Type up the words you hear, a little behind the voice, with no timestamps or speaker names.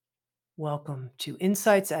Welcome to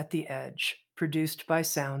Insights at the Edge, produced by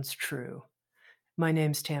Sounds True. My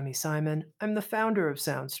name's Tami Simon. I'm the founder of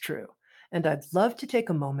Sounds True, and I'd love to take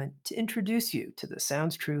a moment to introduce you to the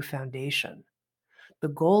Sounds True Foundation. The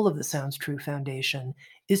goal of the Sounds True Foundation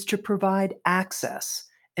is to provide access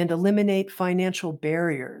and eliminate financial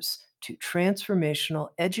barriers to transformational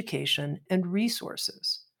education and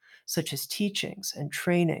resources, such as teachings and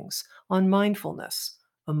trainings on mindfulness,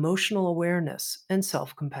 emotional awareness, and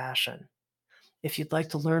self compassion. If you'd like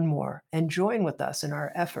to learn more and join with us in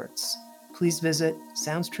our efforts, please visit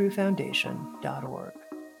soundstruefoundation.org.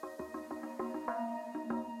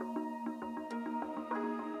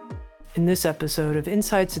 In this episode of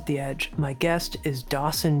Insights at the Edge, my guest is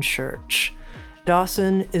Dawson Church.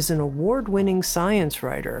 Dawson is an award-winning science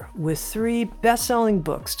writer with 3 best-selling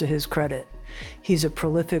books to his credit. He's a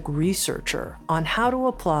prolific researcher on how to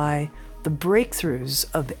apply the breakthroughs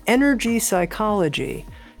of energy psychology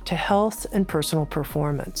to health and personal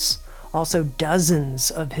performance. Also, dozens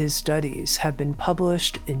of his studies have been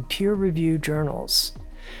published in peer-reviewed journals.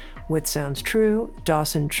 With Sounds True,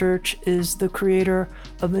 Dawson Church is the creator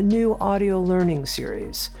of a new audio learning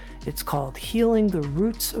series. It's called Healing the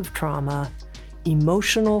Roots of Trauma,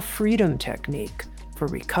 Emotional Freedom Technique for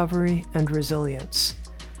Recovery and Resilience.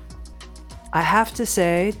 I have to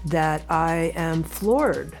say that I am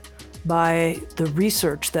floored by the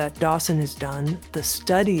research that Dawson has done, the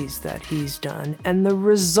studies that he's done, and the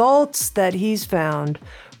results that he's found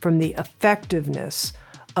from the effectiveness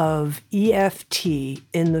of EFT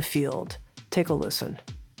in the field. Take a listen.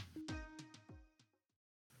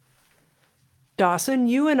 Dawson,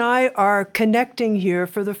 you and I are connecting here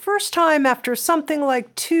for the first time after something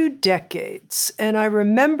like 2 decades. And I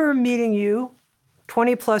remember meeting you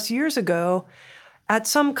 20 plus years ago at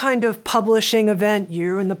some kind of publishing event.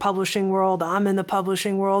 You're in the publishing world, I'm in the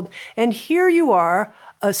publishing world. And here you are,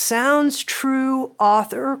 a Sounds True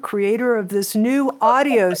author, creator of this new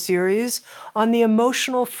audio series on the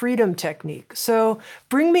emotional freedom technique. So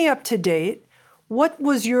bring me up to date. What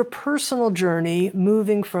was your personal journey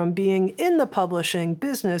moving from being in the publishing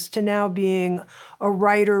business to now being a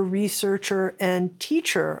writer, researcher, and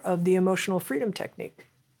teacher of the emotional freedom technique?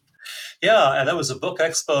 Yeah, and that was a Book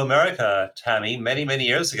Expo America, Tammy, many, many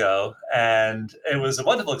years ago. And it was a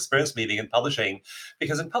wonderful experience meeting in publishing,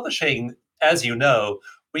 because in publishing, as you know,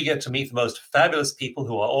 we get to meet the most fabulous people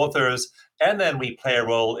who are authors, and then we play a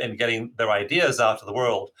role in getting their ideas out to the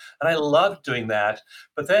world. And I loved doing that.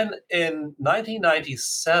 But then in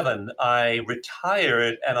 1997, I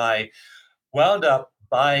retired and I wound up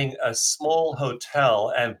buying a small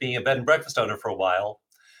hotel and being a bed and breakfast owner for a while.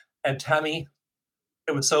 And Tammy,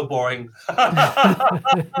 it was so boring. It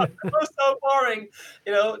was so boring.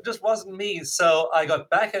 It just wasn't me. So I got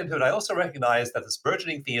back into it. I also recognized that this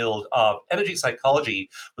burgeoning field of energy psychology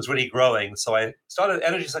was really growing. So I started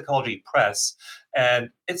Energy Psychology Press, and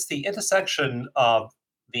it's the intersection of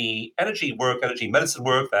the energy work, energy medicine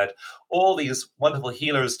work that all these wonderful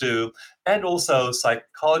healers do, and also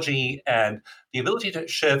psychology and the ability to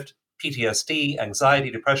shift PTSD, anxiety,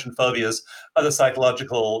 depression, phobias, other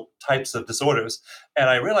psychological types of disorders. And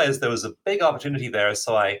I realized there was a big opportunity there.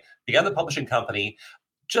 So I began the publishing company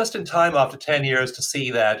just in time after 10 years to see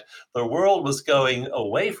that the world was going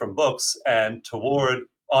away from books and toward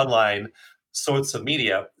online sorts of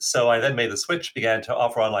media. So I then made the switch, began to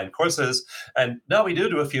offer online courses. And now we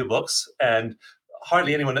do a few books, and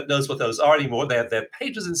hardly anyone knows what those are anymore. They have their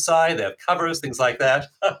pages inside, they have covers, things like that.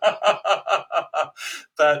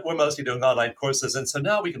 But we're mostly doing online courses. And so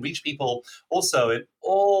now we can reach people also in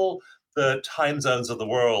all the time zones of the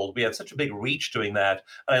world. We have such a big reach doing that.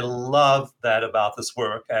 And I love that about this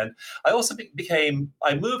work. And I also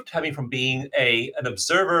I moved having from being an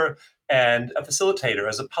observer and a facilitator.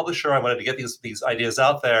 As a publisher, I wanted to get these ideas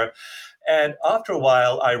out there. And after a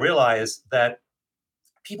while, I realized that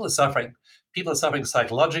people are suffering. People are suffering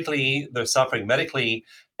psychologically, they're suffering medically,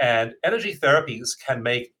 and energy therapies can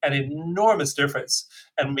make an enormous difference.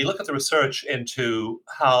 And when we look at the research into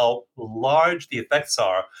how large the effects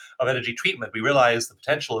are of energy treatment, we realize the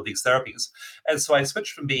potential of these therapies. And so I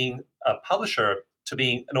switched from being a publisher to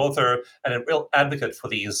being an author and a real advocate for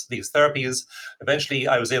these therapies. Eventually,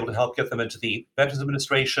 I was able to help get them into the Veterans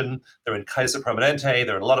Administration. They're in Kaiser Permanente.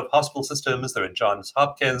 They're in a lot of hospital systems. They're in Johns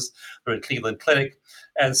Hopkins. They're in Cleveland Clinic.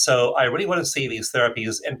 And so I really want to see these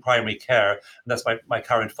therapies in primary care. And that's my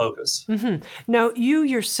current focus. Mm-hmm. Now, you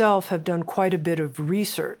yourself have done quite a bit of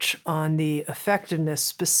research on the effectiveness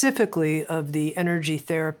specifically of the energy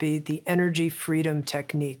therapy, the energy freedom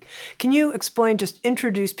technique. Can you explain, just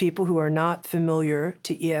introduce people who are not familiar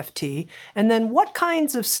to EFT, and then what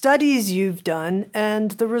kinds of studies you've done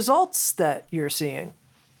and the results that you're seeing?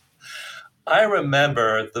 I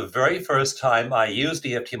remember the very first time I used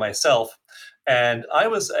EFT myself, and I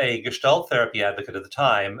was a Gestalt therapy advocate at the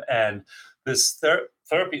time. And this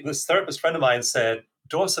therapist friend of mine said,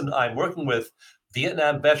 "Dawson, I'm working with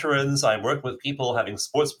Vietnam veterans. I'm working with people having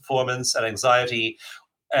sports performance and anxiety,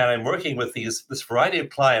 and I'm working with this variety of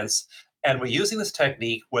clients. And we're using this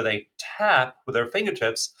technique where they tap with their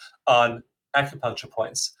fingertips on acupuncture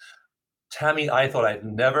points." Tami, I thought I'd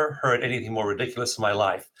never heard anything more ridiculous in my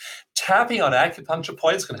life. Tapping on acupuncture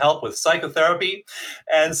points can help with psychotherapy.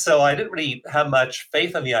 And so I didn't really have much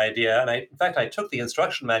faith in the idea. And in fact, I took the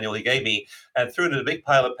instruction manual he gave me and threw it in a big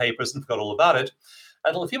pile of papers and forgot all about it.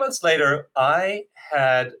 Until a few months later, I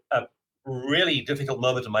had a really difficult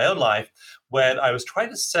moment in my own life when I was trying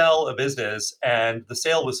to sell a business and the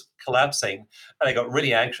sale was collapsing and I got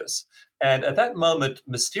really anxious. And at that moment,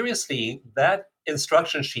 mysteriously, that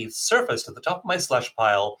instruction sheet surfaced at the top of my slush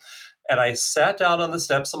pile. And I sat down on the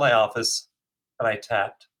steps of my office and I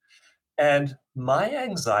tapped. And my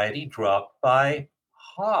anxiety dropped by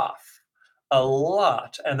half, a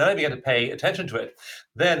lot. And then I began to pay attention to it.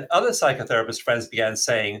 Then other psychotherapist friends began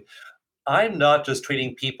saying, I'm not just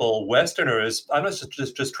treating people, Westerners, I'm not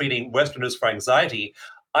just treating Westerners for anxiety.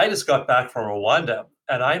 I just got back from Rwanda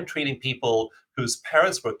and I'm treating people whose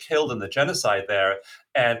parents were killed in the genocide there.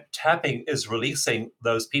 And tapping is releasing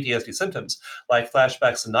those PTSD symptoms like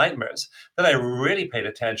flashbacks and nightmares. Then I really paid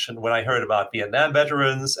attention when I heard about Vietnam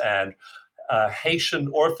veterans and Haitian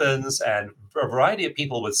orphans and a variety of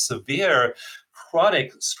people with severe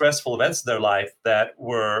chronic stressful events in their life that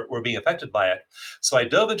were being affected by it. So I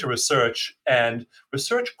dove into research, and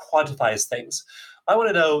research quantifies things. I want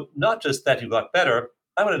to know not just that you got better,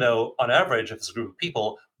 I want to know on average, if it's a group of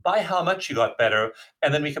people, by how much you got better.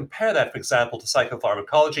 And then we compare that, for example, to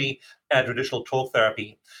psychopharmacology and traditional talk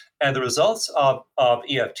therapy. And the results of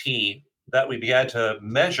EFT that we began to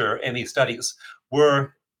measure in these studies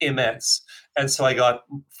were immense. And so I got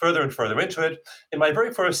further and further into it. In my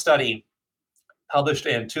very first study, published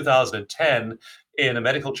in 2010 in a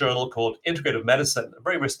medical journal called Integrative Medicine, a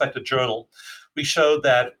very respected journal, we showed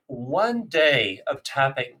that one day of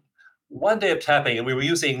tapping, and we were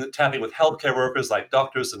using tapping with healthcare workers like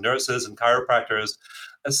doctors and nurses and chiropractors,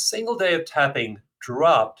 a single day of tapping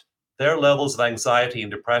dropped their levels of anxiety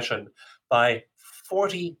and depression by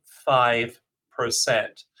 45%.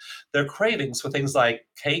 Their cravings for things like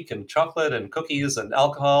cake and chocolate and cookies and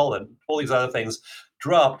alcohol and all these other things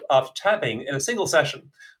dropped after tapping in a single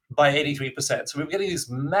session by 83%. So we were getting these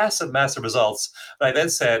massive, massive results. And I then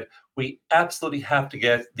said, we absolutely have to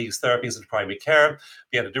get these therapies into primary care.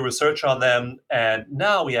 We had to do research on them. And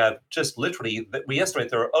now we have just literally, we estimate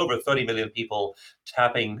there are over 30 million people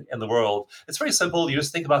tapping in the world. It's very simple. You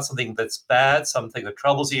just think about something that's bad, something that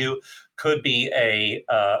troubles you. Could be a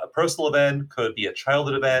personal event, could be a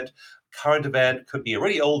childhood event, current event, could be a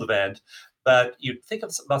really old event. But you think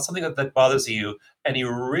about something that bothers you and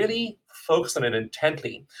you really focus on it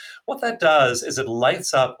intently. What that does is it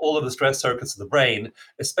lights up all of the stress circuits in the brain,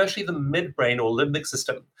 especially the midbrain or limbic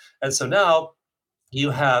system. And so now you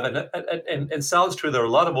have, and sounds true, there are a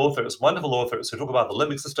lot of authors, wonderful authors, who talk about the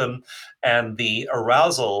limbic system and the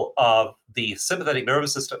arousal of the sympathetic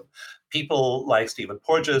nervous system. People like Stephen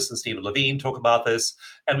Porges and Stephen Levine talk about this.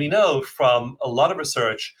 And we know from a lot of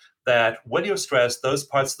research that when you're stressed, those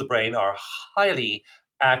parts of the brain are highly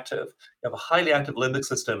active. You have a highly active limbic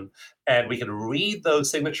system, and we can read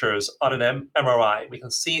those signatures on an MRI. We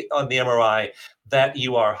can see on the MRI that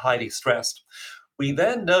you are highly stressed. We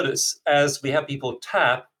then notice as we have people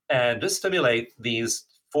tap and just stimulate these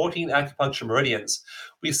 14 acupuncture meridians,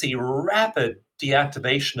 we see rapid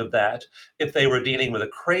deactivation of that. If they were dealing with a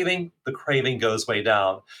craving, the craving goes way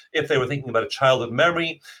down. If they were thinking about a childhood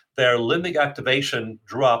memory, their limbic activation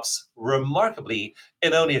drops remarkably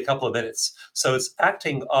in only a couple of minutes. So it's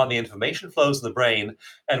acting on the information flows in the brain.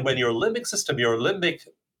 And when your limbic system, your limbic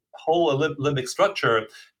whole limbic structure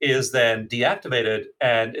is then deactivated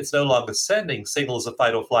and it's no longer sending signals of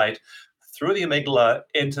fight or flight through the amygdala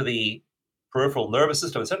into the peripheral nervous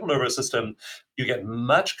system, the central nervous system, you get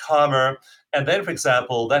much calmer. And then, for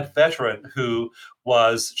example, that veteran who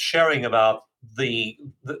was sharing about the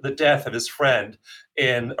death of his friend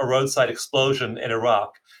in a roadside explosion in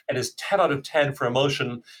Iraq, and is 10 out of 10 for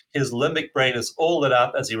emotion, his limbic brain is all lit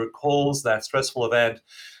up as he recalls that stressful event.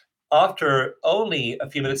 After only a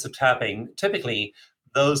few minutes of tapping, typically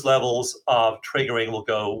those levels of triggering will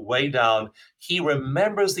go way down. He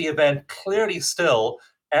remembers the event clearly still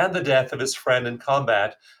and the death of his friend in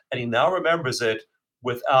combat, and he now remembers it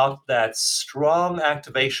without that strong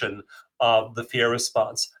activation of the fear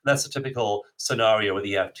response. And that's a typical scenario with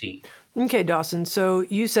EFT. Okay, Dawson. So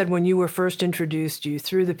you said when you were first introduced, you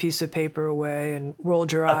threw the piece of paper away and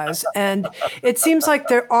rolled your eyes. And it seems like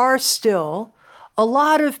there are still a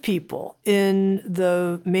lot of people in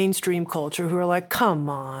the mainstream culture who are like, come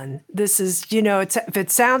on, this is, if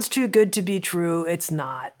it sounds too good to be true, it's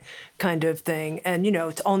not, kind of thing. And,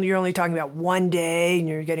 you're only talking about one day and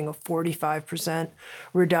you're getting a 45%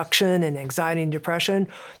 reduction in anxiety and depression.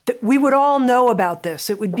 We would all know about this.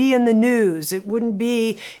 It would be in the news. It wouldn't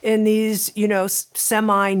be in these,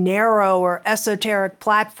 semi-narrow or esoteric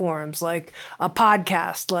platforms like a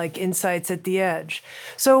podcast like Insights at the Edge.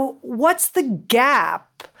 So what's the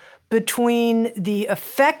gap between the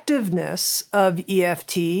effectiveness of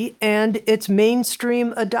EFT and its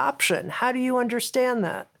mainstream adoption? How do you understand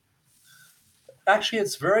that? Actually,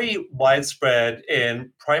 it's very widespread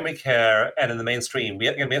in primary care and in the mainstream. We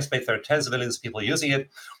estimate there are tens of millions of people using it.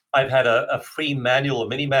 I've had a free manual, a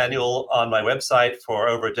mini manual on my website for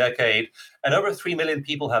over a decade, and over 3 million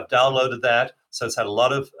people have downloaded that. So it's had a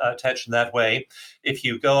lot of attention that way. If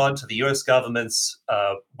you go onto the US government's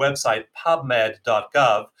website,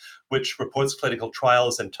 pubmed.gov, which reports clinical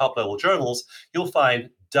trials in top level journals, you'll find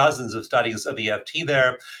dozens of studies of EFT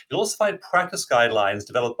there. You'll also find practice guidelines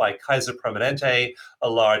developed by Kaiser Permanente, a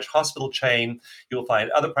large hospital chain. You'll find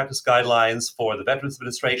other practice guidelines for the Veterans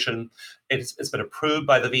Administration. It's been approved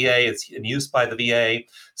by the VA. It's in use by the VA.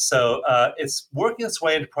 So it's working its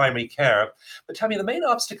way into primary care. But Tami, the main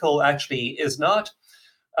obstacle actually is not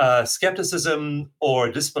skepticism or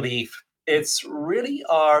disbelief. It's really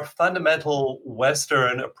our fundamental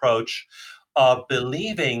Western approach of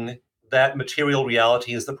believing that material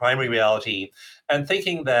reality is the primary reality and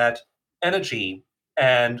thinking that energy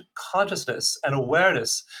and consciousness and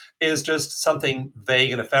awareness is just something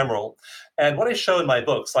vague and ephemeral. And what I show in my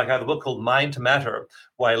books, like I have a book called Mind to Matter,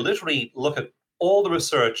 where I literally look at all the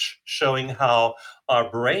research showing how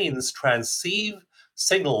our brains transceive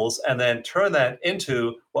signals and then turn that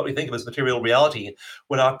into what we think of as material reality.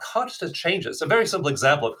 When our consciousness changes, a very simple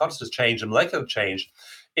example of consciousness change and molecular change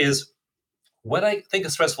is when I think a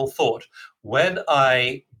stressful thought, when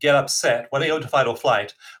I get upset, when I go into fight or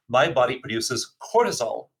flight, my body produces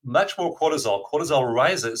cortisol, much more cortisol. Cortisol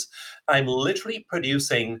rises. I'm literally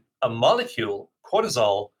producing a molecule,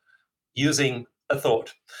 cortisol, using a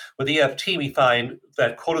thought. With EFT, we find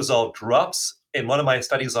that cortisol drops in one of my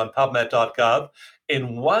studies on PubMed.gov.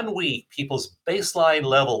 In 1 week, people's baseline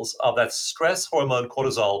levels of that stress hormone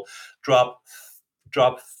cortisol drop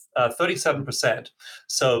drop 37%.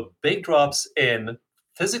 So big drops in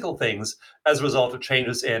physical things as a result of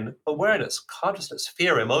changes in awareness, consciousness,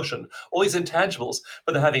 fear, emotion, all these intangibles,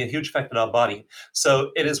 but they're having a huge effect on our body.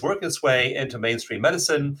 So it is working its way into mainstream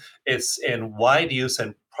medicine. It's in wide use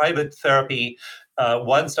in private therapy.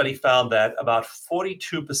 One study found that about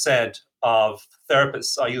 42% of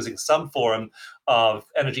therapists are using some form of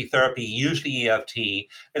energy therapy, usually EFT.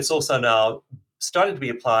 It's also now starting to be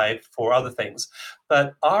applied for other things.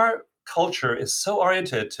 But our culture is so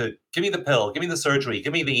oriented to give me the pill, give me the surgery,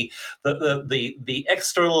 give me the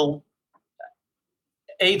external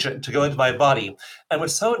agent to go into my body. And we're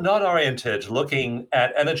so not oriented looking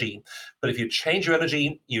at energy. But if you change your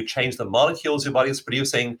energy, you change the molecules your body is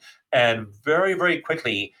producing, and very, very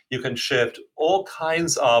quickly you can shift all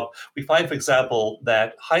kinds of. We find, for example,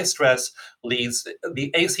 that high stress leads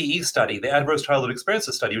the ACE study, the Adverse Childhood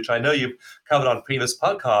Experiences study, which I know you've covered on previous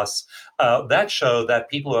podcasts, that show that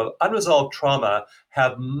people who have unresolved trauma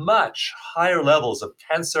have much higher levels of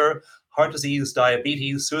cancer, heart disease,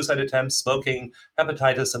 diabetes, suicide attempts, smoking,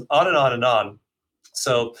 hepatitis, and on and on and on.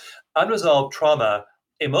 So, unresolved trauma,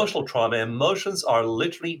 emotional trauma, emotions are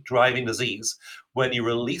literally driving disease. When you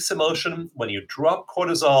release emotion, when you drop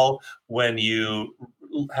cortisol, when you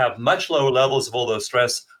have much lower levels of all those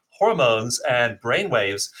stress hormones and brain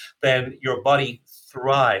waves, then your body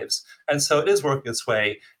thrives. And so it is working its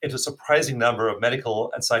way into a surprising number of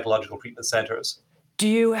medical and psychological treatment centers. Do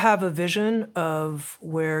you have a vision of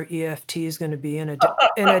where EFT is going to be in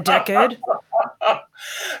a decade?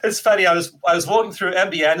 It's funny. I was walking through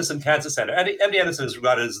MD Anderson Cancer Center, and MD Anderson is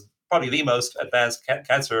regarded as probably the most advanced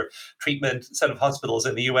cancer treatment set of hospitals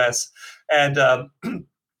in the U.S. And I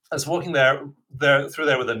was walking through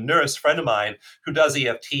there with a nurse friend of mine who does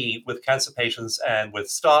EFT with cancer patients and with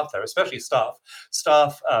staff there, especially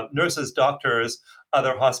nurses, doctors,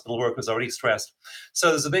 other hospital workers already stressed. So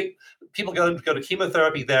there's a big people go to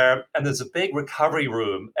chemotherapy there, and there's a big recovery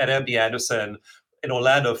room at MD Anderson in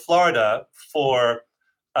Orlando, Florida, for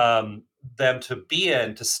them to be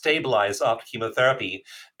in to stabilize after chemotherapy.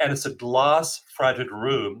 And it's a glass fronted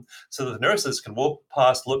room so that the nurses can walk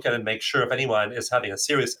past, look at it, and make sure if anyone is having a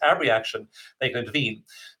serious abreaction, they can intervene.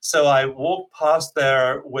 So I walked past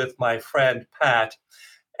there with my friend Pat,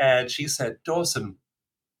 and she said, Dawson,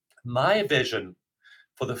 my vision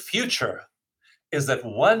for the future is that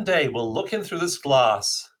one day we'll look in through this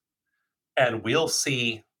glass and we'll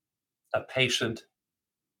see a patient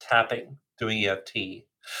tapping, doing EFT. And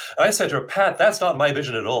I said to her, Pat, that's not my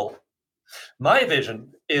vision at all. My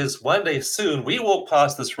vision is one day soon we walk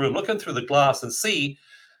past this room, looking through the glass, and see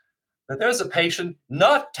that there's a patient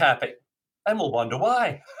not tapping, and we'll wonder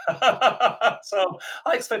why. So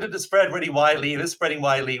I expect it to spread really widely. It is spreading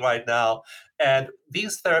widely right now. And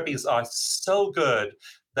these therapies are so good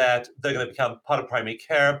that they're going to become part of primary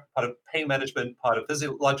care, part of pain management, part of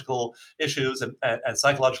physiological issues and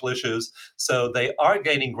psychological issues. So they are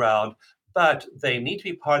gaining ground, but they need to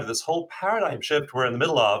be part of this whole paradigm shift we're in the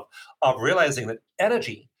middle of realizing that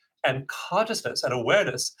energy and consciousness and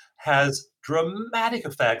awareness has dramatic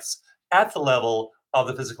effects at the level of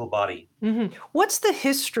the physical body. What's the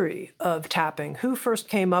history of tapping? Who first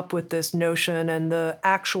came up with this notion and the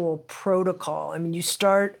actual protocol? I mean, you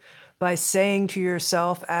start by saying to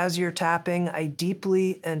yourself as you're tapping, I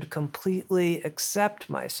deeply and completely accept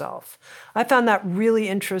myself. I found that really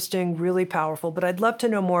interesting, really powerful, but I'd love to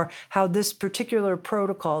know more how this particular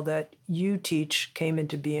protocol that you teach came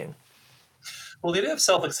into being. Well, the idea of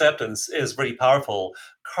self acceptance is really powerful.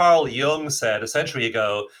 Carl Jung said a century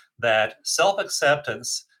ago that self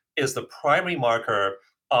acceptance is the primary marker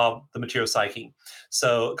of the material psyche.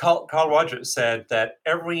 So, Carl Rogers said that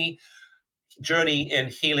every journey in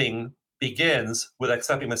healing begins with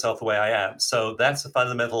accepting myself the way I am. So that's a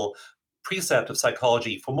fundamental precept of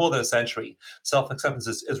psychology for more than a century. Self-acceptance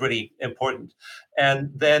is really important.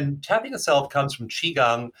 And then tapping itself comes from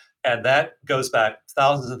Qigong, and that goes back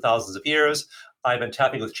thousands and thousands of years. I've been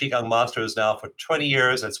tapping with Qigong masters now for 20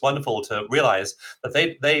 years. It's wonderful to realize that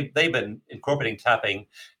they've been incorporating tapping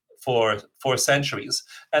for centuries.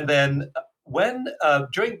 And then when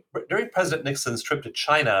during President Nixon's trip to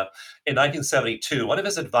China in 1972, one of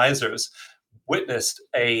his advisors witnessed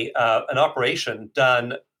an operation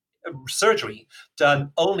done surgery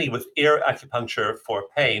done only with ear acupuncture for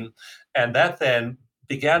pain, and that then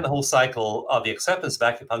began the whole cycle of the acceptance of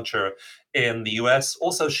acupuncture in the U.S.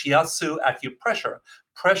 Also, shiatsu acupressure,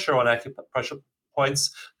 pressure on acupressure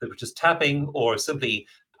points, which is tapping or simply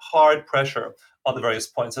hard pressure on the various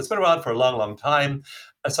points. So it's been around for a long, long time.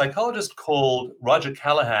 A psychologist called Roger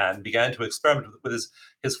Callahan began to experiment with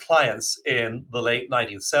his clients in the late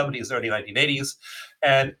 1970s, early 1980s.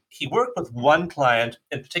 And he worked with one client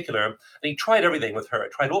in particular, and he tried everything with her,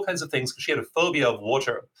 tried all kinds of things because she had a phobia of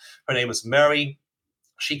water. Her name was Mary.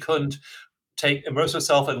 She couldn't immerse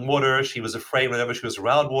herself in water. She was afraid whenever she was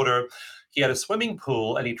around water. He had a swimming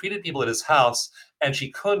pool and he treated people at his house, and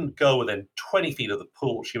she couldn't go within 20 feet of the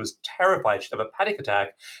pool. She was terrified. She'd have a panic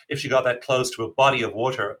attack if she got that close to a body of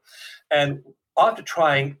water. And after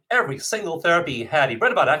trying every single therapy he had, he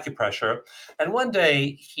read about acupressure. And one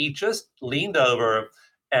day he just leaned over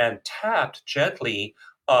and tapped gently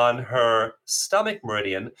on her stomach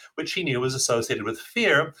meridian, which he knew was associated with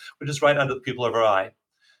fear, which is right under the pupil of her eye.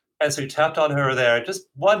 And so he tapped on her there, just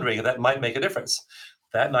wondering if that might make a difference.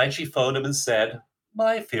 That night she phoned him and said,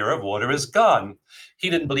 my fear of water is gone. He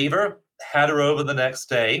didn't believe her, had her over the next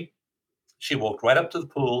day. She walked right up to the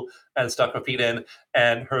pool and stuck her feet in,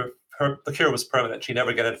 and the cure was permanent. She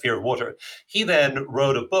never got a fear of water. He then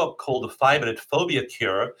wrote a book called The 5-Minute Phobia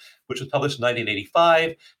Cure, which was published in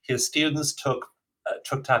 1985. His students took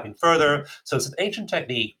tapping further. So it's an ancient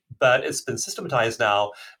technique, but it's been systematized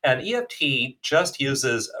now. And EFT just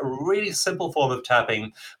uses a really simple form of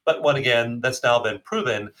tapping, but one again that's now been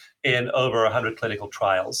proven in over 100 clinical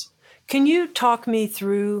trials. Can you talk me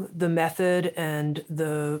through the method and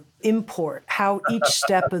the import, how each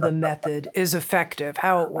step of the method is effective,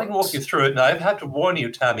 how it I can walk you works? through it. Now, I have to warn you,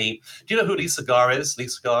 Tami. Do you know who Lisa Garr is?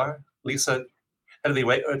 Lisa Garr? Lisa, head of the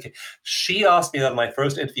way. Okay. She asked me on my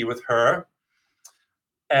first interview with her,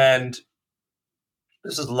 and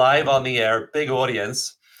this is live on the air, big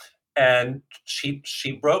audience. And she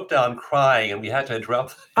broke down crying, and we had to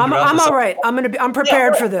interrupt I'm this. all right. I'm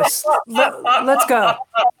prepared for this. Let's go.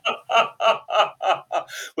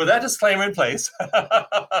 With that disclaimer in place.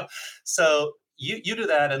 So you do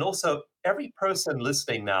that, and also every person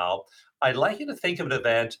listening now, I'd like you to think of an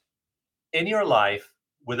event in your life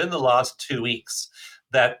within the last 2 weeks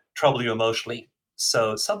that trouble you emotionally.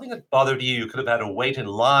 So something that bothered you, you could have had to wait in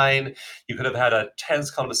line, you could have had a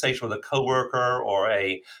tense conversation with a coworker or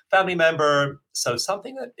a family member. So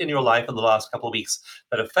something that in your life in the last couple of weeks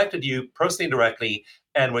that affected you personally directly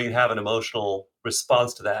and where you have an emotional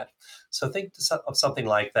response to that. So think of something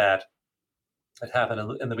like that that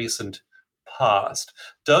happened in the recent past.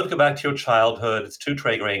 Don't go back to your childhood. It's too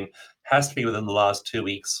triggering. Has to be within the last 2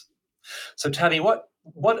 weeks. So Tami,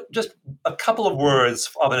 what just a couple of words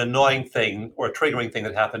of an annoying thing or a triggering thing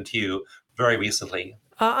that happened to you very recently?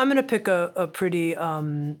 I'm going to pick a pretty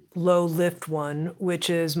low lift one, which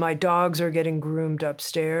is my dogs are getting groomed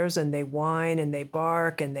upstairs and they whine and they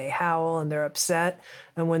bark and they howl and they're upset.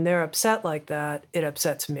 And when they're upset like that, it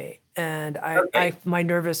upsets me. And Okay. my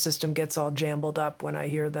nervous system gets all jambled up when I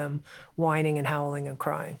hear them whining and howling and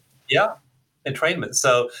crying. Yeah. Entrainment.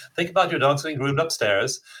 So think about your dogs getting groomed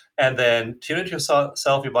upstairs and then tune into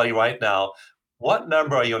yourself, your body right now. What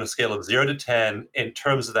number are you on a scale of 0 to 10 in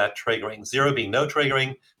terms of that triggering? 0 being no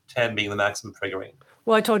triggering, 10 being the maximum triggering.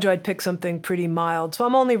 Well, I told you I'd pick something pretty mild, so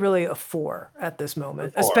I'm only really a 4 at this A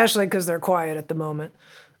moment, 4. especially because they're quiet at the moment.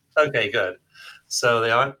 Okay, good. So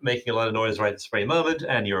they aren't making a lot of noise right this very moment,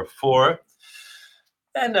 and you're a 4.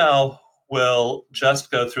 And now we'll just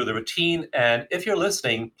go through the routine. And if you're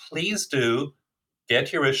listening, please do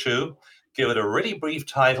get your issue, give it a really brief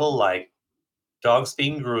title like Dogs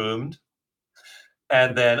Being Groomed,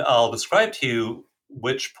 and then I'll describe to you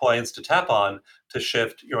which points to tap on to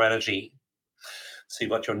shift your energy. So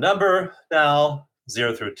you've got your number now,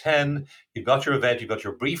 0 through 10. You've got your event, you've got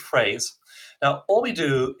your brief phrase. Now, all we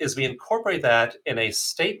do is we incorporate that in a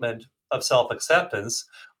statement of self acceptance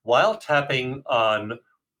while tapping on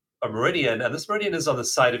a meridian, and this meridian is on the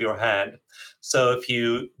side of your hand. So if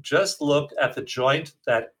you just look at the joint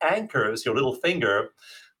that anchors your little finger,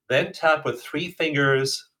 then tap with 3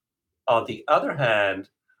 fingers on the other hand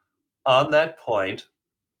on that point,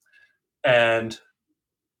 and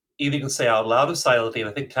either you can say out loud or silently, and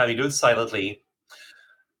I think Tami, do it silently.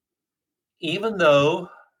 Even though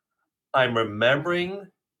I'm remembering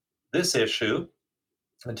this issue,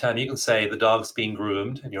 and Tami, you can say the dog's being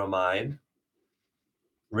groomed in your mind.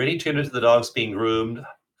 Really tune into the dog's being groomed,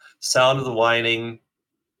 sound of the whining.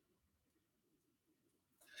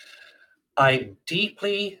 I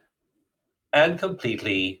deeply and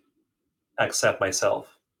completely accept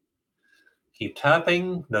myself. Keep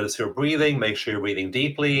tapping, notice your breathing, make sure you're breathing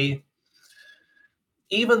deeply.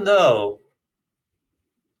 Even though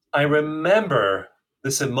I remember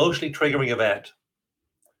this emotionally triggering event,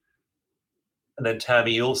 and then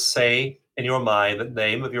Tami, you'll say in your mind the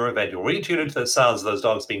name of your event. You'll really tune into the sounds of those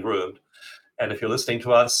dogs being groomed. And if you're listening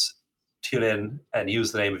to us, tune in and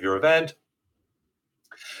use the name of your event.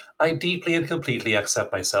 I deeply and completely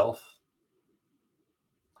accept myself.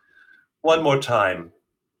 One more time.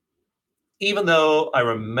 Even though I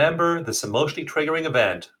remember this emotionally triggering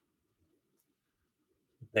event,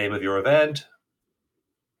 name of your event,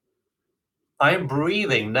 I am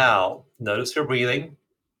breathing now. Notice your breathing.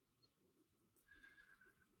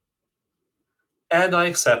 And I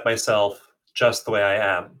accept myself just the way I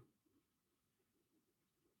am.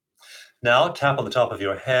 Now tap on the top of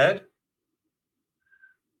your head.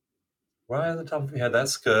 Right on the top of your head.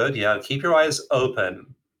 That's good. Yeah, keep your eyes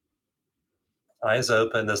open. Eyes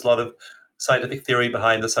open. There's a lot of scientific theory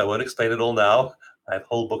behind this. I won't explain it all now. I have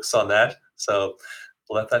whole books on that. So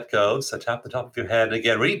let that go. So tap the top of your head. And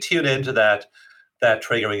again, really tune into that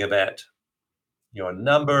triggering event. Your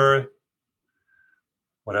number,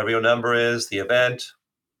 whatever your number is, the event.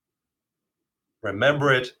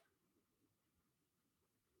 Remember it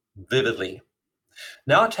vividly.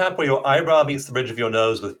 Now tap where your eyebrow meets the bridge of your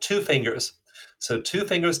nose with 2 fingers. So 2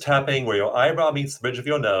 fingers tapping where your eyebrow meets the bridge of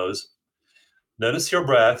your nose. Notice your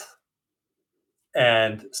breath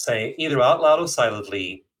and say either out loud or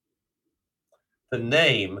silently the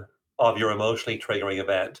name of your emotionally triggering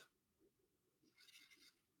event.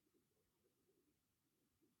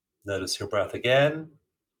 Notice your breath again.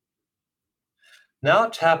 Now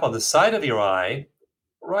tap on the side of your eye,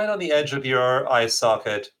 right on the edge of your eye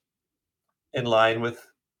socket, in line with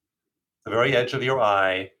the very edge of your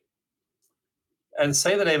eye, and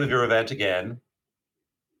say the name of your event again.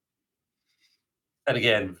 And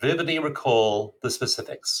again, vividly recall the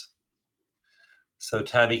specifics. So,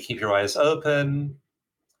 Tami, keep your eyes open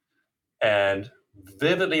and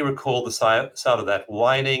vividly recall the sound of that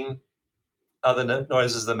whining, other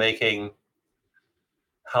noises they're making,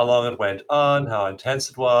 how long it went on, how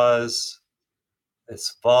intense it was,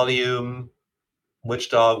 its volume,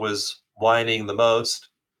 which dog was whining the most.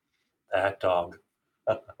 That dog.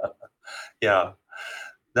 Yeah.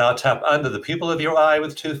 Now tap under the pupil of your eye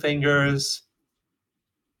with 2 fingers.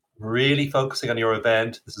 really focusing on your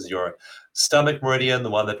event. This is your stomach meridian, the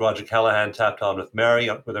one that Roger Callahan tapped on with Mary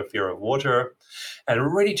with her fear of water,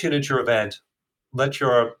 and really tune into your event. Let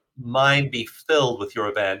your mind be filled with your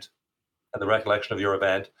event and the recollection of your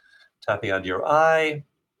event. Tapping under your eye.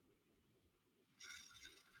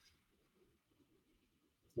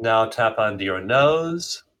 Now tap under your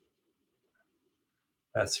nose.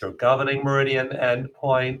 That's your governing meridian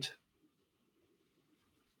endpoint.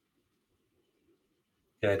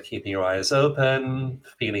 Again, keeping your eyes open,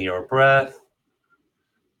 feeling your breath,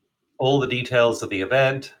 all the details of the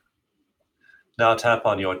event. Now tap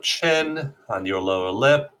on your chin, on your lower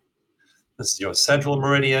lip. This is your central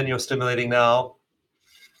meridian you're stimulating now.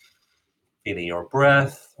 Feeling your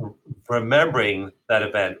breath, remembering that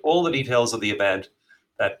event, all the details of the event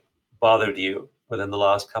that bothered you within the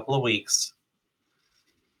last couple of weeks.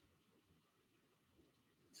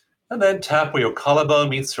 And then tap where your collarbone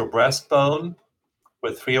meets your breastbone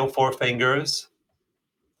with 3 or 4 fingers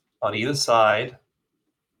on either side.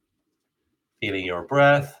 Feeling your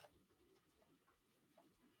breath,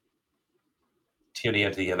 tuning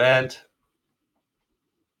into the event.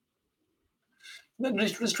 And then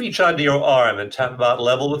just reach under your arm and tap about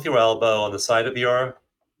level with your elbow on the side of your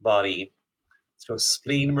body. It's your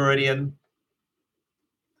spleen meridian.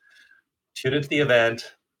 Tune into the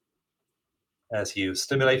event as you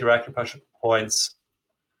stimulate your acupressure points.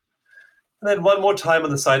 And then one more time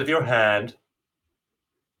on the side of your hand.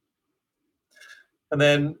 And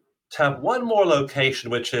then tap one more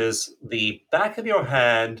location, which is the back of your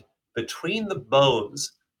hand between the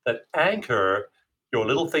bones that anchor your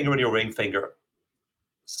little finger and your ring finger.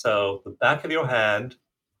 So the back of your hand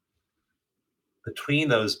between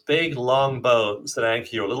those big long bones that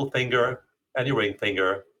anchor your little finger and your ring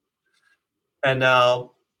finger. And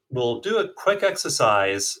now we'll do a quick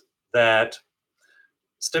exercise that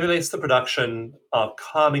stimulates the production of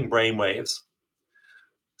calming brain waves.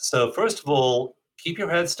 So first of all, keep your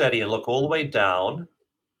head steady and look all the way down.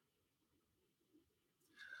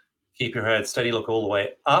 Keep your head steady, look all the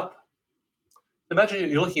way up. Imagine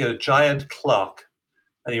you're looking at a giant clock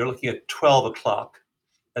and you're looking at 12 o'clock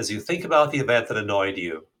as you think about the event that annoyed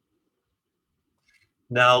you.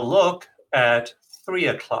 Now look at 3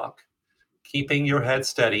 o'clock, keeping your head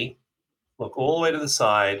steady. Look all the way to the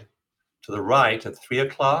side, to the right at 3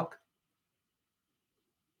 o'clock.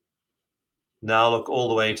 Now look all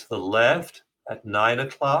the way to the left at 9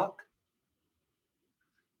 o'clock.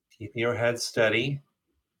 Keeping your head steady.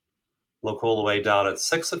 Look all the way down at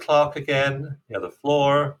 6 o'clock again, the other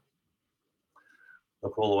floor.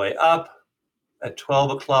 Look all the way up at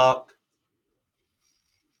 12 o'clock.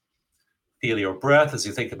 Feel your breath as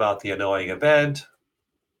you think about the annoying event.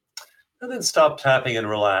 And then stop tapping and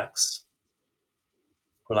relax.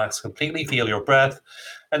 Relax completely, feel your breath.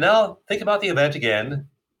 And now think about the event again,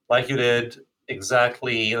 like you did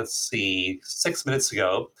exactly, 6 minutes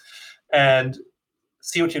ago, and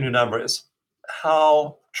see what your new number is.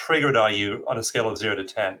 How triggered are you on a scale of 0 to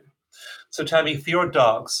 10? So Tammy, for your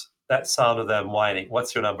dogs, that sound of them whining,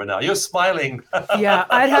 what's your number now? You're smiling. Yeah,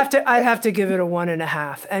 I'd have to give it a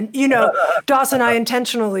 1.5. And Dawson, I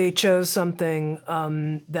intentionally chose something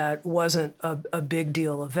that wasn't a big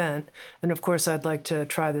deal event. And of course, I'd like to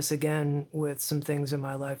try this again with some things in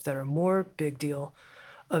my life that are more big deal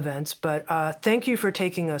events. But thank you for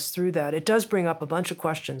taking us through that. It does bring up a bunch of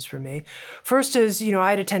questions for me. First is,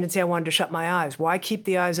 I had a tendency, I wanted to shut my eyes. Why keep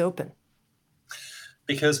the eyes open?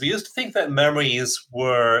 Because we used to think that memories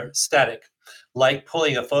were static, like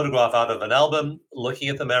pulling a photograph out of an album, looking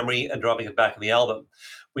at the memory, and dropping it back in the album.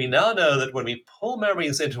 We now know that when we pull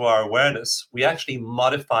memories into our awareness, we actually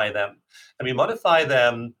modify them. And we modify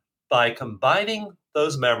them by combining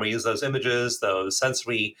those memories, those images, those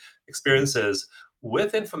sensory experiences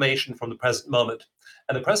with information from the present moment.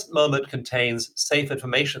 And the present moment contains safe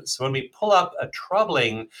information. So when we pull up a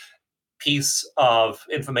troubling piece of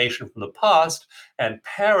information from the past and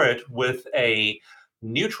pair it with a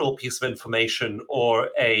neutral piece of information or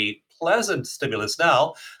a pleasant stimulus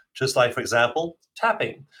now, just like, for example,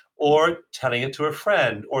 tapping or telling it to a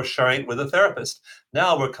friend or sharing it with a therapist.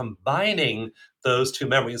 Now we're combining those two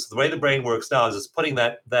memories. The way the brain works now is it's putting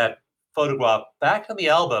that photograph back in the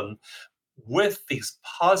album with these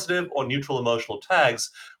positive or neutral emotional tags,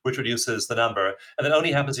 which reduces the number. And it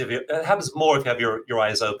only happens it happens more if you have your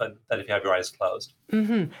eyes open than if you have your eyes closed.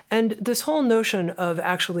 Mm-hmm. And this whole notion of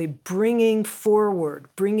actually bringing forward,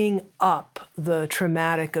 bringing up the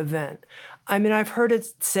traumatic event. I mean, I've heard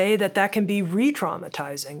it say that can be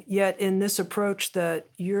re-traumatizing. Yet in this approach that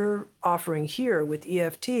you're offering here with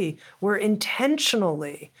EFT, we're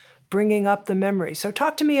intentionally bringing up the memory. So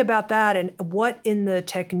talk to me about that and what in the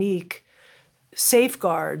technique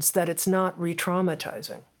safeguards that it's not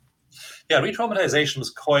re-traumatizing? Yeah, retraumatization was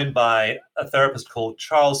coined by a therapist called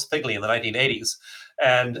Charles Figley in the 1980s.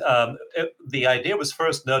 And the idea was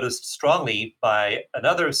first noticed strongly by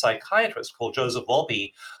another psychiatrist called Joseph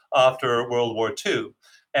Volpe after World War II.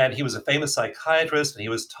 And he was a famous psychiatrist, and he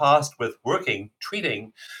was tasked with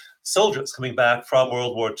treating soldiers coming back from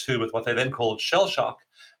World War II with what they then called shell shock.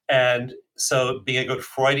 And so, being a good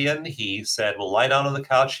Freudian, he said, "Well, lie down on the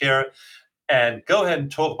couch here and go ahead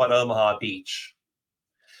and talk about Omaha Beach."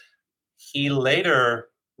 He later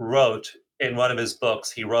wrote in one of his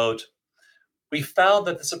books, he wrote, "We found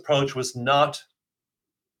that this approach was not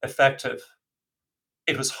effective,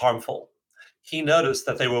 it was harmful." He noticed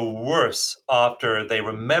that they were worse after they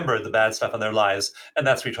remembered the bad stuff in their lives, and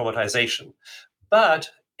that's re-traumatization.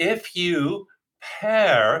 But if you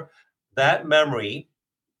pair that memory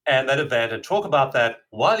and that event and talk about that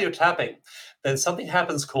while you're tapping, then something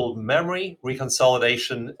happens called memory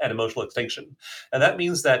reconsolidation and emotional extinction. And that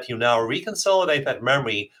means that you now reconsolidate that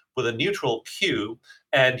memory with a neutral cue,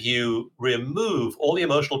 and you remove all the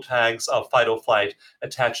emotional tags of fight or flight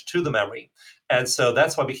attached to the memory. And so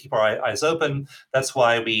that's why we keep our eyes open. That's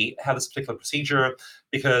why we have this particular procedure,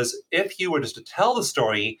 because if you were just to tell the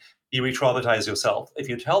story, you re traumatize yourself. If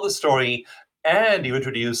you tell the story and you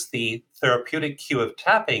introduce the therapeutic cue of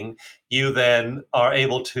tapping, you then are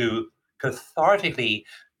able to cathartically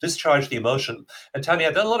discharge the emotion. And Tami,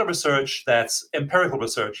 I've done a lot of research that's empirical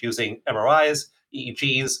research using MRIs,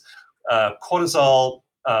 EEGs, cortisol,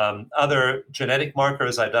 other genetic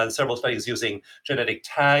markers. I've done several studies using genetic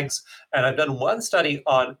tags, and I've done one study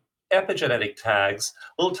on epigenetic tags,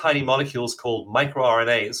 little tiny molecules called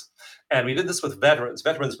microRNAs. And we did this with veterans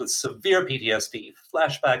with severe PTSD,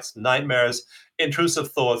 flashbacks, nightmares,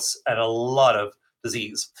 intrusive thoughts, and a lot of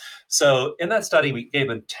disease. So in that study, we gave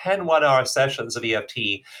them 10 1-hour sessions of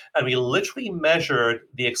EFT, and we literally measured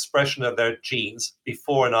the expression of their genes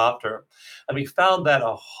before and after. And we found that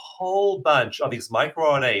a whole bunch of these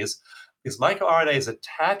microRNAs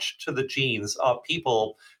attached to the genes of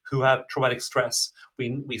people who have traumatic stress.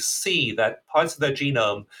 We see that parts of their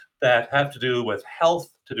genome that have to do with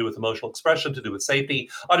health, to do with emotional expression, to do with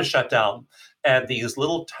safety, are to shut down. And these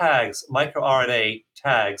little tags, microRNA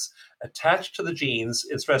tags, attached to the genes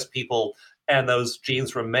in stressed people, and those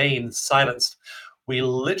genes remain silenced. We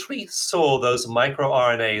literally saw those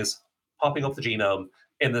microRNAs popping off the genome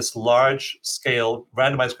in this large scale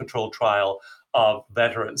randomized controlled trial of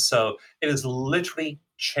veterans. So it is literally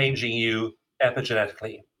changing you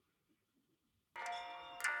epigenetically.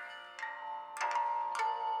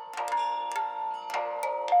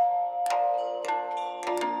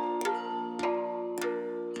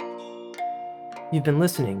 You've been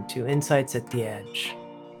listening to Insights at the Edge.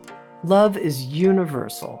 Love is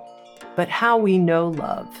universal, but how we know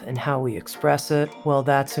love and how we express it, well,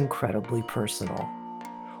 that's incredibly personal.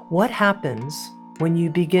 What happens when you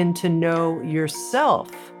begin to know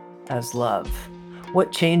yourself as love?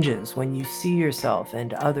 What changes when you see yourself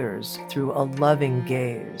and others through a loving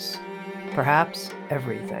gaze? Perhaps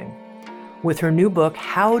everything. With her new book,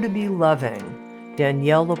 How to Be Loving,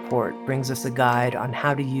 Danielle Laporte brings us a guide on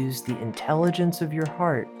how to use the intelligence of your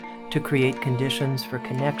heart to create conditions for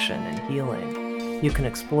connection and healing. You can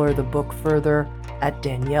explore the book further at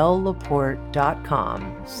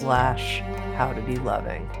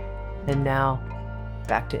daniellelaporte.com/howtobeloving. And now,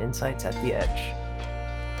 back to Insights at the Edge.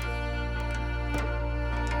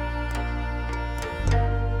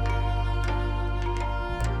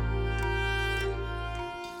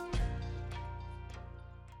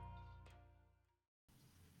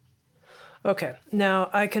 Okay, now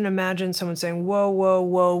I can imagine someone saying, whoa, whoa,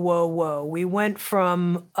 whoa, whoa, whoa. We went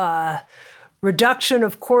from reduction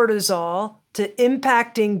of cortisol to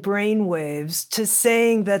impacting brain waves to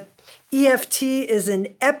saying that EFT is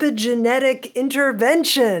an epigenetic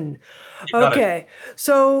intervention. You got it. Okay,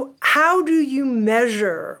 so how do you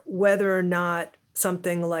measure whether or not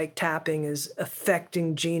something like tapping is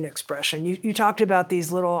affecting gene expression? You talked about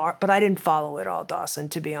these little, but I didn't follow it all, Dawson,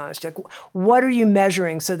 to be honest. Like, what are you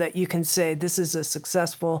measuring so that you can say this is a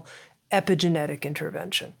successful epigenetic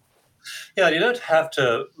intervention? Yeah, you don't have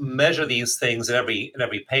to measure these things in every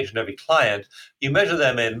patient, every client. You measure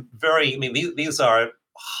them in very. I mean, these are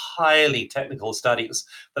highly technical studies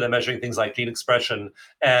that are measuring things like gene expression.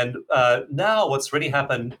 And now, what's really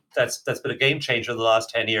happened that's been a game changer in the last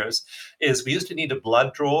 10 years is we used to need a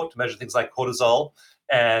blood draw to measure things like cortisol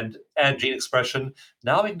and gene expression.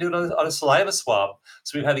 Now we can do it on a saliva swab.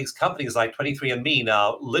 So we've had these companies like 23andMe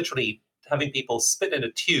now literally having people spit in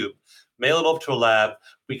a tube, mail it off to a lab.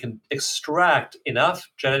 We can extract enough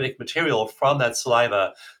genetic material from that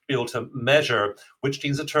saliva to be able to measure which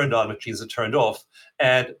genes are turned on, which genes are turned off.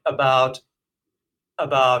 And about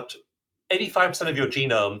 85% of your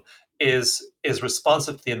genome is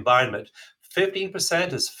responsive to the environment.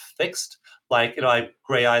 15% is fixed, like I have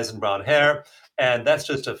gray eyes and brown hair, and that's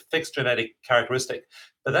just a fixed genetic characteristic.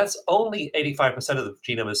 But that's only 85% of the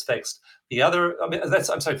genome is fixed. The other,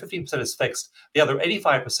 I'm sorry, 15% is fixed. The other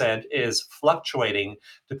 85% is fluctuating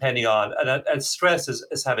depending on, and stress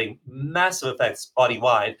is having massive effects body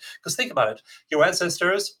wide. Because think about it, your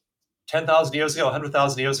ancestors, 10,000 years ago,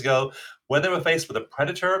 100,000 years ago, when they were faced with a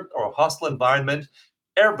predator or a hostile environment,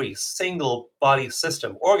 every single body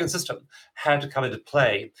system, organ system, had to come into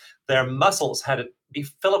play. Their muscles had to be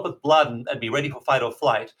filled up with blood and be ready for fight or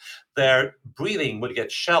flight. Their breathing would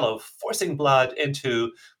get shallow, forcing blood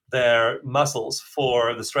into their muscles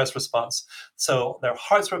for the stress response. So their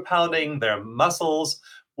hearts were pounding, their muscles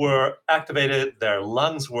were activated, their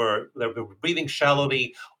lungs they were breathing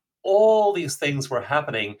shallowly. All these things were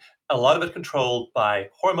happening, a lot of it controlled by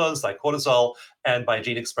hormones like cortisol and by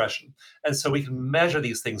gene expression. And so we can measure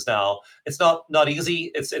these things now. It's not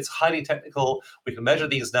easy. It's highly technical. We can measure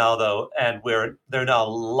these now, though, and there are now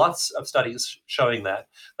lots of studies showing that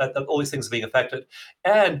all these things are being affected.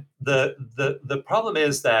 And the problem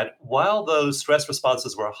is that while those stress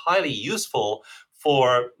responses were highly useful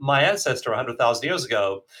for my ancestor 100,000 years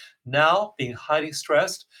ago, now being highly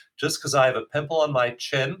stressed, just because I have a pimple on my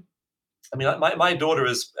chin, I mean, my daughter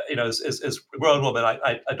is a grown woman.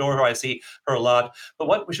 I adore her. I see her a lot.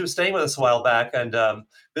 But she was staying with us a while back and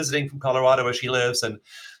visiting from Colorado where she lives. And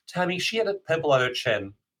Tammy, she had a pimple on her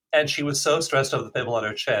chin, and she was so stressed over the pimple on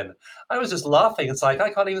her chin. I was just laughing. It's like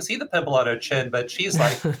I can't even see the pimple on her chin, but she's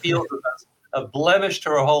like feels a blemish to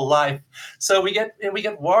her whole life. So we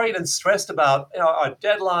get worried and stressed about our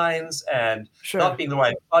deadlines and not Sure. being the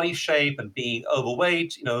right body shape and being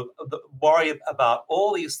overweight. Worry about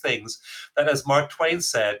all these things that, as Mark Twain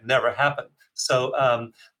said, never happened. So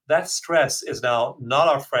that stress is now not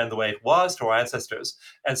our friend the way it was to our ancestors,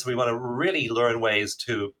 and so we want to really learn ways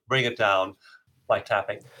to bring it down, like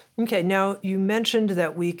tapping. Okay, now you mentioned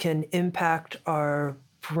that we can impact our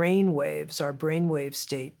brainwave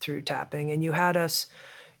state through tapping, and you had us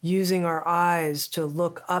using our eyes to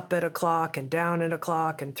look up at a clock and down at a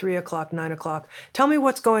clock and 3 o'clock, 9 o'clock. Tell me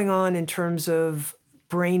what's going on in terms of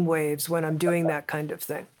brainwaves when I'm doing that kind of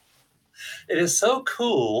thing. It is so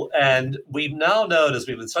cool. And we've now known as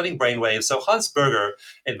we've been studying brainwaves. So Hans Berger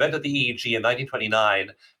invented the EEG in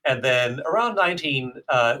 1929. And then around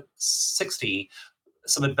 1960,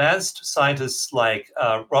 some advanced scientists like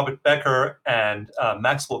Robert Becker and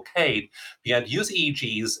Maxwell Cade began to use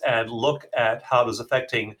EEGs and look at how it was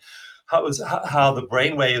affecting how the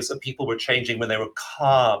brain waves of people were changing when they were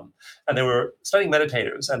calm, and they were studying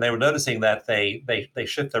meditators, and they were noticing that they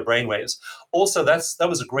shift their brain waves. Also, that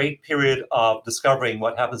was a great period of discovering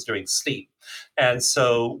what happens during sleep, and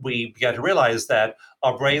so we began to realize that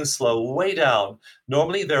our brains slow way down.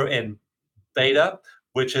 Normally, they're in beta,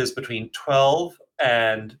 which is between 12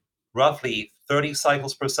 and roughly 30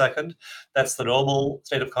 cycles per second. That's the normal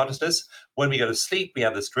state of consciousness. When we go to sleep, we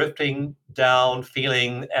have this drifting down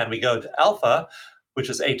feeling, and we go to alpha, which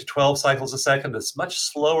is 8 to 12 cycles a second. It's much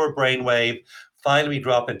slower brainwave. Finally, we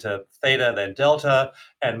drop into theta, then delta,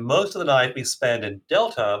 and most of the night we spend in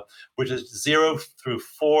delta, which is 0 through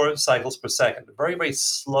 4 cycles per second. A very, very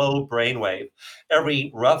slow brainwave.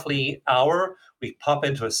 Every roughly hour, we pop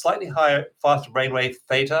into a slightly higher, faster brainwave,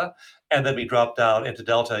 theta, and then we drop down into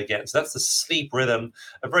delta again. So that's the sleep rhythm,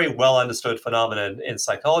 a very well understood phenomenon in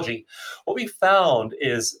psychology. What we found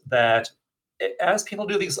is that as people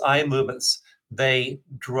do these eye movements, they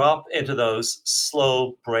drop into those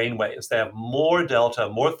slow brain waves. They have more delta,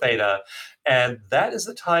 more theta, and that is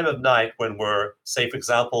the time of night when we're, say, for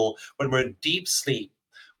example, when we're in deep sleep.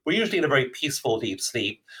 We're usually in a very peaceful deep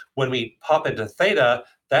sleep. When we pop into theta,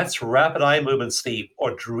 that's rapid eye movement sleep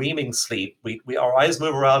or dreaming sleep. Our eyes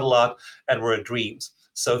move around a lot and we're in dreams.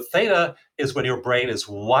 So theta is when your brain is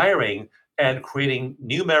wiring and creating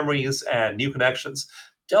new memories and new connections.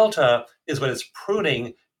 Delta is when it's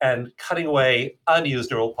pruning and cutting away unused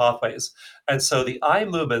neural pathways. And so the eye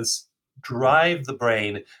movements drive the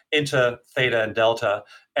brain into theta and delta.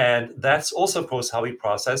 And that's also, of course, how we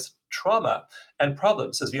process trauma and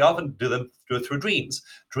problems, as we often do it through dreams,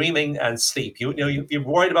 dreaming and sleep. You're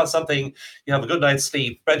worried about something, you have a good night's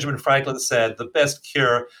sleep. Benjamin Franklin said the best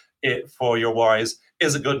cure for your worries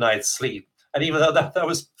is a good night's sleep. And even though that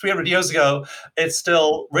was 300 years ago, it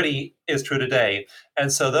still really is true today.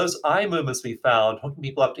 And so those eye movements we found, hooking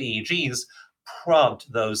people up to EEGs,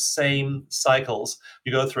 prompt those same cycles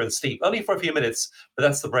you go through in sleep, only for a few minutes, but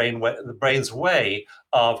that's the brain's way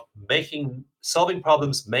of solving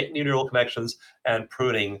problems, making new neural connections, and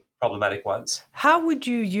pruning problematic ones. How would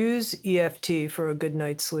you use EFT for a good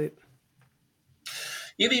night's sleep?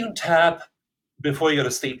 Either you can tap before you go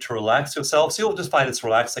to sleep to relax yourself. So you'll just find it's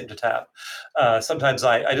relaxing to tap. Sometimes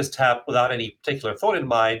I just tap without any particular thought in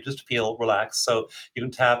mind, just to feel relaxed. So you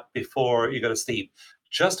can tap before you go to sleep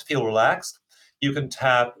just to feel relaxed. You can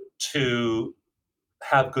tap to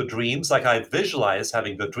have good dreams. Like I visualize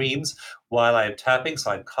having good dreams while I'm tapping. So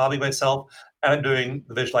I'm calming myself and I'm doing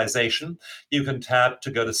the visualization. You can tap to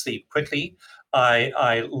go to sleep quickly.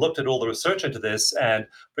 I looked at all the research into this. And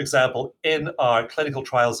for example, in our clinical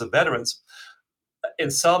trials of veterans,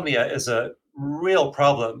 insomnia is a real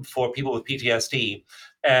problem for people with PTSD.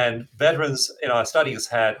 And veterans in our studies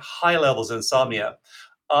had high levels of insomnia.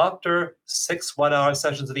 After 6 1-hour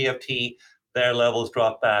sessions of EFT, their levels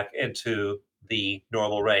drop back into the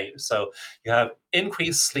normal range. So you have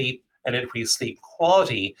increased sleep and increased sleep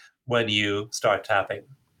quality when you start tapping.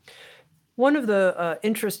 One of the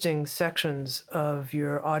interesting sections of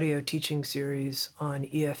your audio teaching series on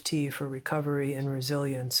EFT for recovery and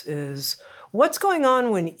resilience is what's going on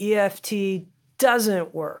when EFT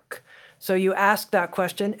doesn't work? So you ask that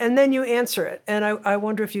question and then you answer it. And I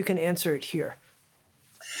wonder if you can answer it here.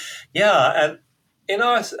 Yeah, and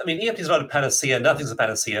EFT is not a panacea. Nothing's a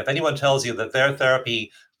panacea. If anyone tells you that their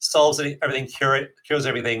therapy solves everything, cures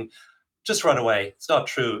everything, just run away. It's not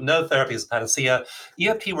true. No therapy is a panacea.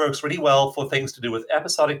 EFT works really well for things to do with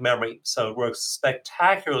episodic memory. So it works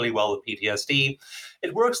spectacularly well with PTSD.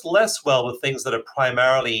 It works less well with things that are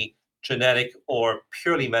primarily genetic or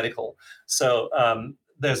purely medical. So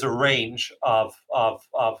there's a range of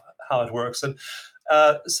how it works. And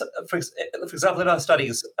for example, in our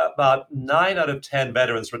studies, about 9 out of 10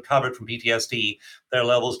 veterans recovered from PTSD. Their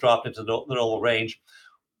levels dropped into the normal range.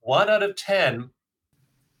 1 out of 10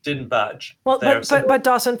 didn't budge. Well, They're simple. but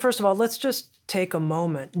Dawson, first of all, let's just take a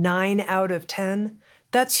moment. 9 out of 10.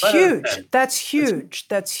 That's 9 out of huge. 10. That's It's, huge.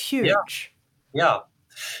 That's yeah, huge. yeah.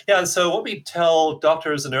 Yeah, and so what we tell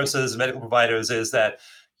doctors and nurses and medical providers is that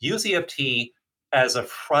use EFT as a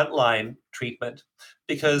frontline treatment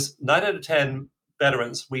because 9 out of 10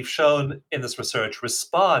 veterans we've shown in this research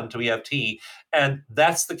respond to EFT, and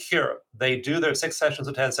that's the cure. They do their 6 sessions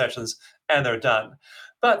or 10 sessions, and they're done.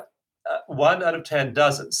 But 1 out of 10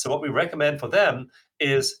 doesn't. So what we recommend for them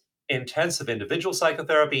is intensive individual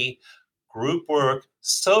psychotherapy, group work,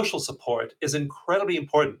 social support is incredibly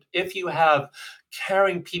important. If you have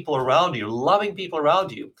caring people around you, loving people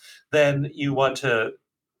around you, then you want to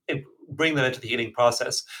bring them into the healing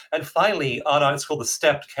process. And finally, it's called the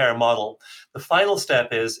stepped care model. The final step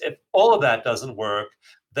is if all of that doesn't work,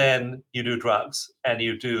 then you do drugs and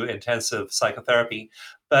you do intensive psychotherapy.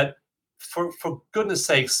 But for goodness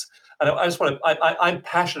sakes, and I just want to, I'm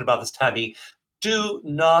passionate about this, Tami. Do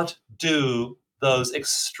not do those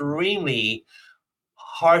extremely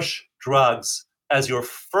harsh drugs as your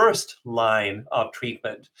first line of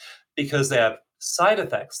treatment because they have side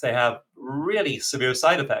effects. They have really severe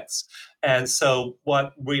side effects. And so,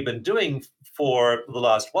 what we've been doing for the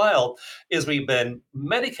last while is we've been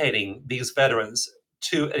medicating these veterans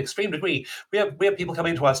to an extreme degree. We have people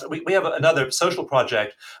coming to us. We have another social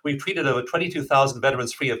project. We've treated over 22,000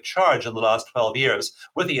 veterans free of charge in the last 12 years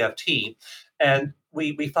with EFT. And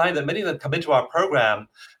we find that many of them come into our program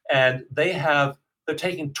and they're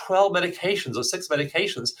taking 12 medications or 6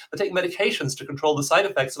 medications. They're taking medications to control the side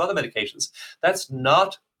effects of other medications. That's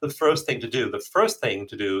not the first thing to do. The first thing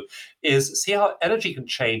to do is see how energy can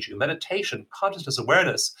change you. Meditation, consciousness,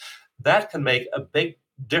 awareness, that can make a big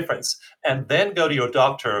difference. And then go to your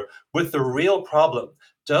doctor with the real problem.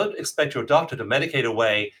 Don't expect your doctor to medicate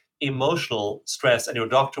away emotional stress, and your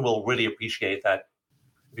doctor will really appreciate that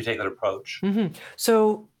if you take that approach. Mm-hmm.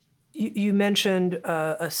 So you mentioned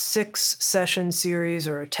a 6-session series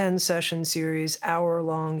or a 10-session series, hour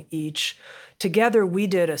long each. Together, we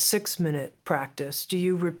did a 6-minute practice. Do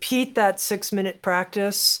you repeat that 6-minute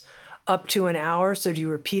practice up to an hour? So do you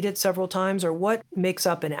repeat it several times, or what makes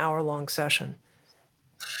up an hour-long session?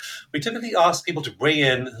 We typically ask people to bring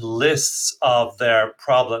in lists of their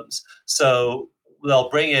problems. So they'll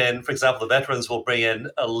bring in, for example, the veterans will bring in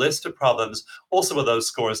a list of problems, also with those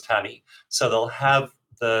scores, Tami. So they'll have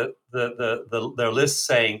their list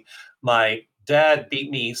saying, my dad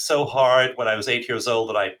beat me so hard when I was 8 years old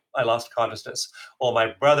that I lost consciousness, or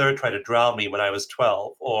my brother tried to drown me when I was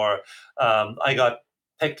 12, or I got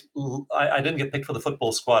picked. I didn't get picked for the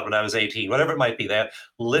football squad when I was 18. Whatever it might be, they have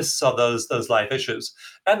lists of those life issues,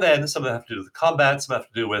 and then some of them have to do with combat, some have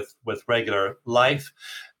to do with regular life.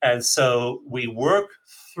 And so we work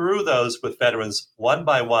through those with veterans one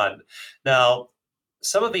by one. Now,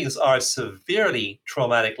 some of these are severely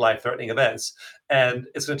traumatic, life threatening events, and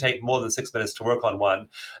it's going to take more than 6 minutes to work on one.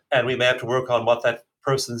 And we may have to work on what that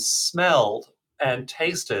person smelled and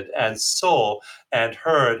tasted and saw and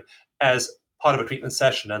heard as part of a treatment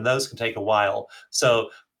session, and those can take a while. So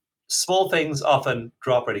small things often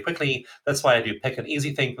drop really quickly. That's why I do pick an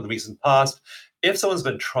easy thing from the recent past. If someone's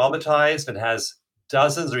been traumatized and has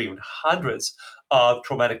dozens or even hundreds of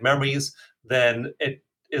traumatic memories, then it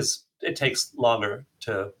takes longer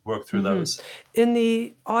to work through those. In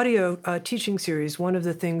the audio teaching series, one of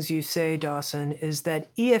the things you say, Dawson, is that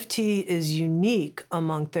EFT is unique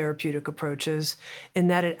among therapeutic approaches in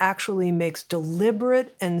that it actually makes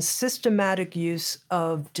deliberate and systematic use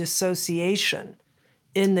of dissociation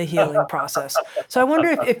in the healing process. So I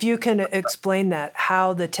wonder if you can explain that,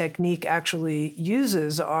 how the technique actually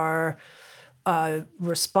uses our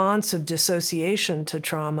response of dissociation to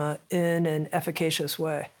trauma in an efficacious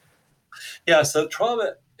way. Yeah, so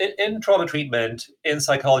trauma in trauma treatment, in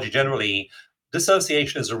psychology generally,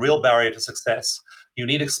 dissociation is a real barrier to success. You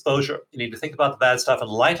need exposure. You need to think about the bad stuff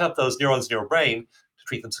and light up those neurons in your brain to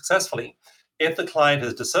treat them successfully. If the client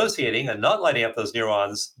is dissociating and not lighting up those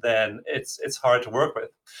neurons, then it's hard to work with.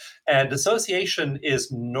 And dissociation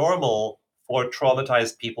is normal for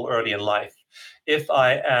traumatized people early in life. If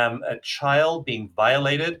I am a child being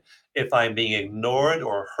violated, if I'm being ignored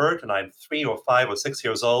or hurt and I'm 3 or 5 or 6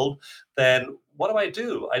 years old, then what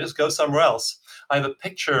do? I just go somewhere else. I have a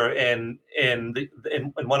picture in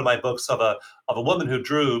one of my books of a woman who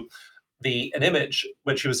drew an image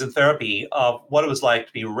when she was in therapy of what it was like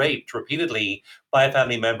to be raped repeatedly by a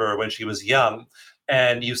family member when she was young.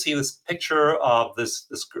 And you see this picture of this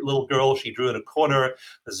little girl she drew in a corner.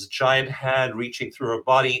 There's a giant hand reaching through her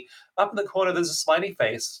body. Up in the corner, there's a smiley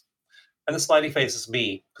face, and the smiley face is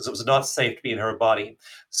me because it was not safe to be in her body.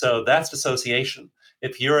 So that's dissociation.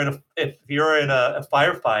 If you're in a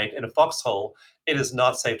firefight in a foxhole, it is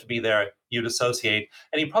not safe to be there. You dissociate,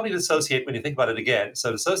 and you probably dissociate when you think about it again.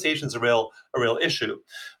 So dissociation is a real issue.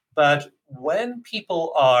 But when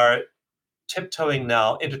people are tiptoeing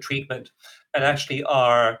now into treatment and actually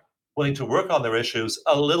are willing to work on their issues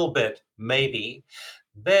a little bit, maybe,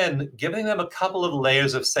 then giving them a couple of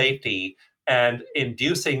layers of safety and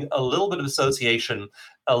inducing a little bit of association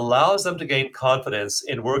allows them to gain confidence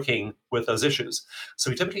in working with those issues. So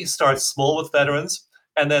we typically start small with veterans,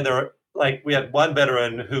 and then there are like we had one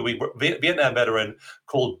veteran Vietnam veteran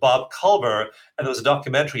called Bob Culver, and there was a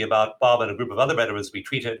documentary about Bob and a group of other veterans we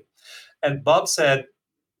treated. And Bob said,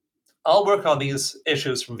 I'll work on these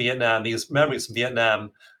issues from Vietnam, these memories from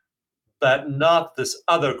Vietnam, but not this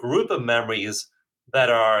other group of memories that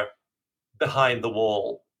are behind the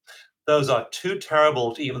wall. Those are too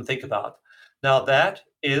terrible to even think about. Now, that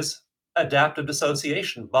is adaptive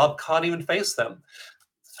dissociation. Bob can't even face them.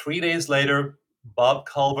 3 days later, Bob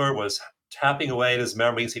Culver was tapping away at his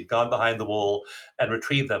memories. He'd gone behind the wall and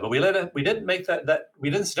retrieved them. But we didn't make we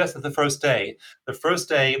didn't suggest it the first day. The first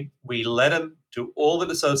day, we let him do all the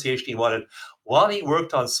dissociation he wanted while he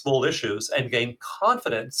worked on small issues and gained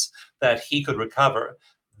confidence that he could recover.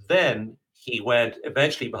 Then he went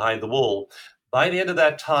eventually behind the wall. By the end of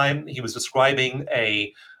that time, he was describing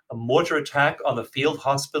a mortar attack on the field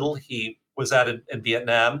hospital he was at in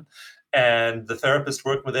Vietnam. And the therapist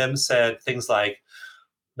working with him said things like,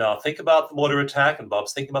 now think about the mortar attack. And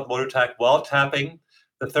Bob's thinking about the mortar attack while tapping.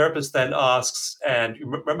 The therapist then asks, and you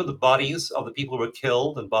remember the bodies of the people who were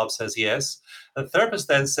killed? And Bob says, yes. The therapist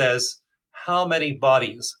then says, how many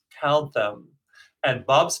bodies? Count them. And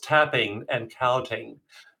Bob's tapping and counting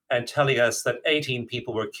and telling us that 18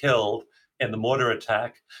 people were killed in the mortar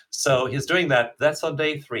attack. So he's doing that. That's on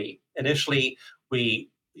day 3. Initially, we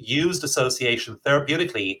used association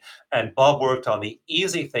therapeutically, and Bob worked on the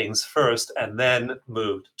easy things first and then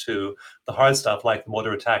moved to the hard stuff like the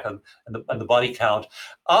mortar attack and the body count,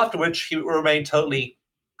 after which he remained totally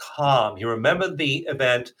calm. He remembered the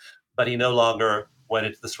event, but he no longer went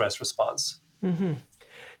into the stress response. Mm-hmm.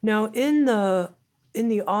 Now, in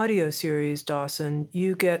the audio series, Dawson,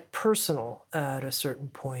 you get personal at a certain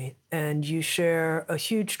point, and you share a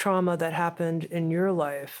huge trauma that happened in your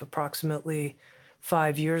life approximately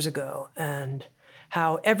 5 years ago, and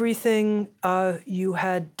how everything you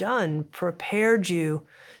had done prepared you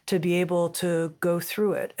to be able to go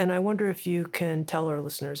through it. And I wonder if you can tell our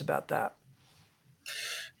listeners about that.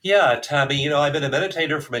 Yeah, Tami, I've been a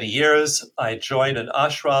meditator for many years. I joined an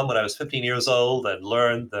ashram when I was 15 years old and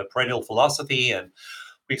learned the perennial philosophy. And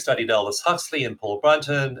we studied Aldous Huxley and Paul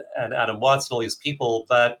Brunton and Adam Watson, all these people.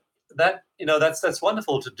 But that's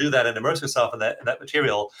wonderful to do that and immerse yourself in that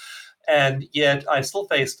material. And yet I still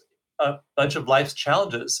faced a bunch of life's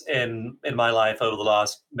challenges in my life over the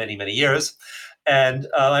last many years. And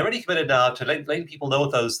I'm really committed now to letting people know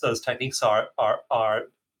what those techniques are are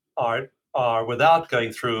without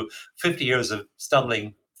going through 50 years of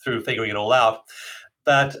stumbling through figuring it all out.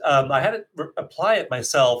 But I had to apply it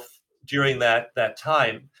myself during that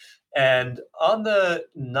time. And on the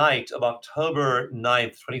night of October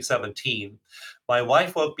 9th, 2017, my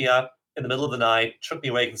wife woke me up in the middle of the night, shook me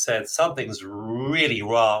awake, and said, "Something's really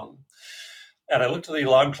wrong." And I looked at the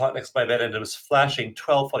alarm clock next to my bed, and it was flashing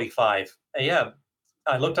 12:45 a.m.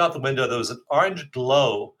 I looked out the window. There was an orange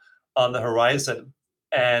glow on the horizon,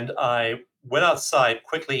 and I went outside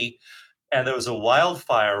quickly, and there was a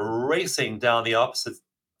wildfire racing down the opposite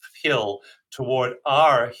hill toward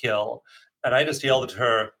our hill. And I just yelled at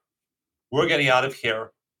her, "We're getting out of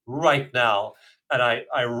here right now." And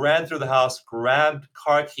I ran through the house, grabbed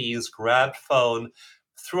car keys, grabbed phone,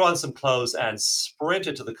 threw on some clothes, and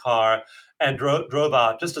sprinted to the car and drove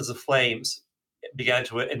out just as the flames began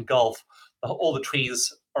to engulf all the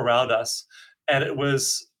trees around us. And it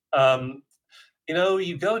was,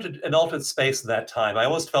 you go to an alternate space in that time. I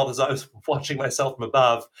almost felt as I was watching myself from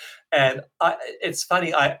above. And it's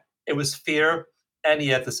funny, it was fear and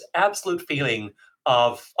yet this absolute feeling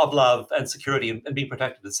of love and security and being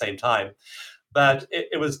protected at the same time. But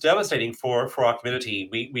it was devastating for our community.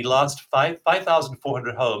 We lost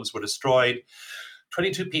 5,400 homes were destroyed.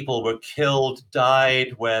 22 people were killed,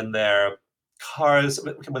 died when their cars,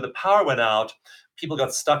 when the power went out, people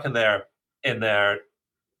got stuck in their in their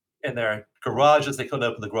garages. They couldn't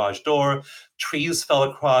open the garage door. Trees fell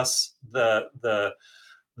across the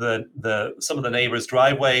some of the neighbors'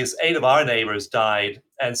 driveways. 8 of our neighbors died,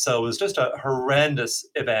 and so it was just a horrendous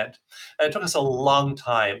event. And it took us a long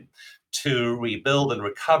time to rebuild and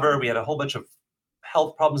recover. We had a whole bunch of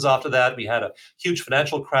health problems after that. We had a huge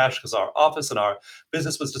financial crash because our office and our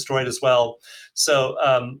business was destroyed as well. So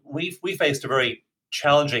we faced a very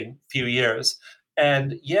challenging few years,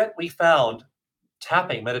 and yet we found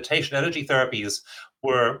tapping, meditation, energy therapies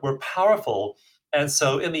were powerful. And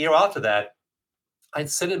so in the year after that, I'd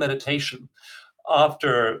sit in meditation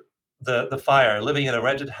after the fire, living in a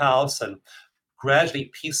rented house and gradually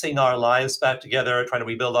piecing our lives back together, trying to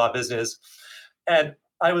rebuild our business. And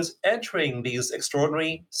I was entering these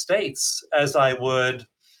extraordinary states as I would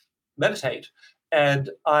meditate. And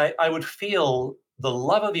I would feel the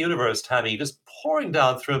love of the universe, Tami, just pouring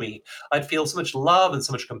down through me. I'd feel so much love and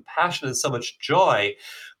so much compassion and so much joy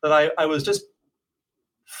that I was just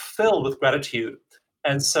filled with gratitude.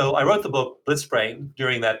 And so I wrote the book Bliss Brain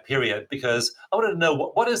during that period because I wanted to know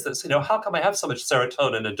what is this? How come I have so much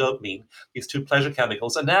serotonin and dopamine, these two pleasure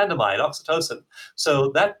chemicals, anandamide, oxytocin? So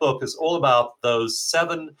that book is all about those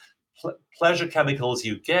 7 pleasure chemicals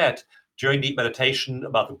you get during deep meditation,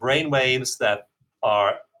 about the brain waves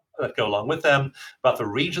are that go along with them, about the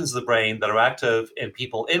regions of the brain that are active in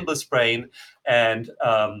people in bliss brain, and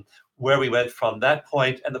where we went from that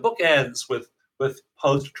point. And the book ends with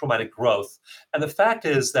post-traumatic growth. And the fact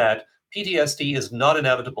is that PTSD is not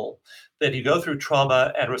inevitable, that you go through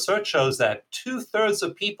trauma, and research shows that 2/3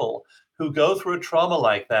 of people who go through a trauma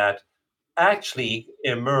like that actually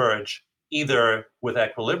emerge either with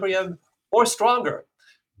equilibrium or stronger.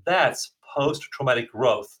 That's post-traumatic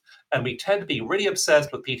growth. And we tend to be really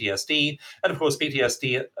obsessed with PTSD. And of course,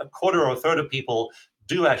 PTSD, a quarter or a third of people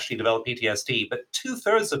do actually develop PTSD, but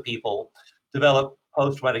 2/3 of people develop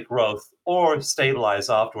post-traumatic growth or stabilize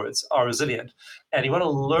afterwards, are resilient. And you want to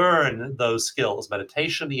learn those skills,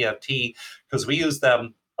 meditation, EFT, because we use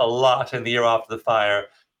them a lot in the year after the fire.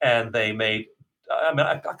 And I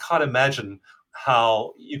can't imagine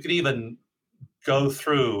how you could even go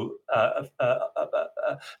through an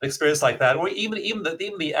experience like that, or even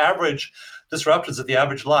the average disruptions of the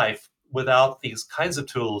average life without these kinds of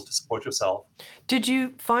tools to support yourself. Did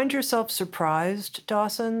you find yourself surprised,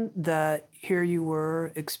 Dawson, that here you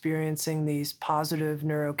were experiencing these positive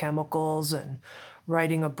neurochemicals and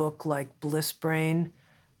writing a book like Bliss Brain,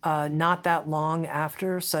 not that long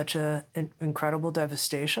after such an incredible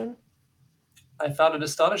devastation? I found it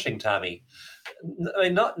astonishing, Tami. I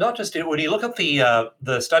mean, not just when you look at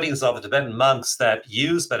the studies of the Tibetan monks that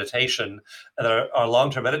use meditation and are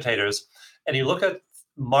long-term meditators, and you look at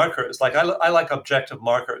markers like I like objective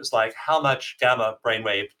markers, like how much gamma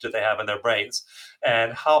brainwave do they have in their brains,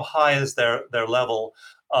 and how high is their level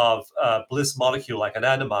of bliss molecule like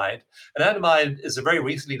anandamide. Anandamide is a very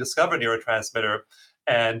recently discovered neurotransmitter,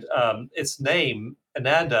 and its name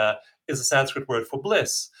Ananda is a Sanskrit word for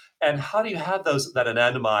bliss. And how do you have that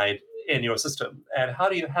anandamide in your system? And how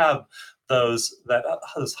do you have those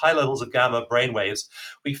high levels of gamma brainwaves,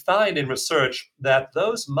 we find in research that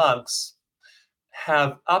those monks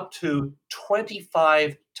have up to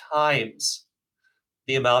 25 times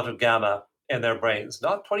the amount of gamma in their brains,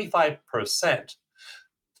 not 25%,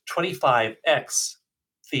 25x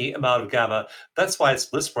the amount of gamma. That's why it's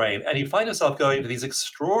bliss brain. And you find yourself going into these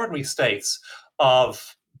extraordinary states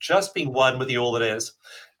of just being one with the all that is.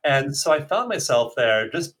 And so I found myself there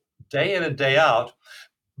just day in and day out,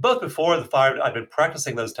 both before the fire. I've been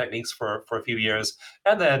practicing those techniques for a few years,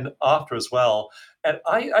 and then after as well. And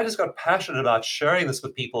I just got passionate about sharing this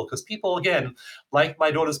with people, because people, again, like my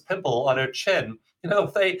daughter's pimple on her chin,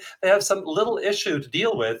 they have some little issue to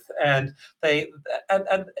deal with, and they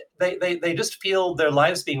and they just feel their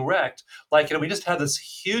lives being wrecked. Like, we just had this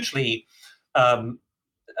hugely um,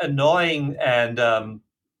 annoying and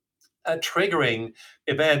a triggering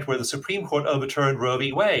event where the Supreme Court overturned Roe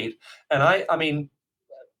v. Wade. And I mean,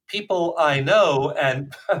 people I know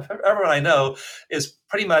and everyone I know is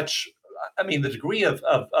pretty much, I mean, the degree of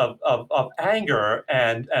anger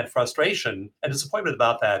and frustration and disappointment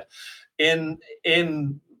about that in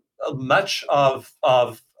much of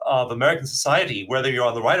American society, whether you're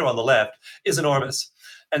on the right or on the left, is enormous.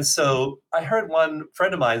 And so I heard one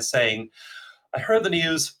friend of mine saying, I heard the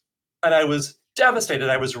news and I was devastated,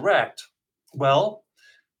 I was wrecked. Well,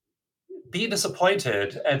 be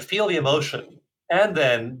disappointed and feel the emotion, and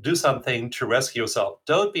then do something to rescue yourself.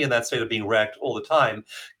 Don't be in that state of being wrecked all the time,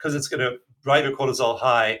 because it's going to drive your cortisol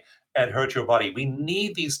high and hurt your body. We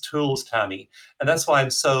need these tools, Tami. And that's why I'm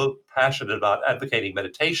so passionate about advocating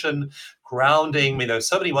meditation, grounding. I mean, there's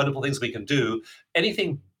so many wonderful things we can do.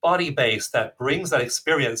 Anything body-based that brings that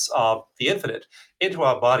experience of the infinite into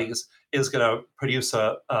our bodies is going to produce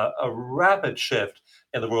a rapid shift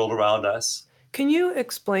in the world around us. Can you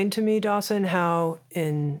explain to me, Dawson, how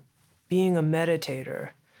in being a meditator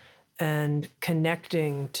and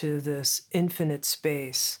connecting to this infinite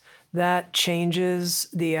space, that changes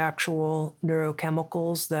the actual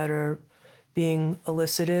neurochemicals that are being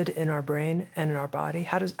elicited in our brain and in our body?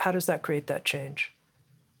 How does that create that change?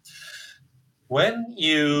 When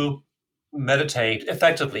you meditate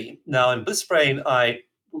effectively, now in Bliss Brain, I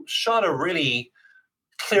shone a really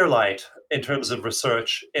clear light in terms of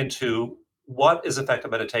research into what is effective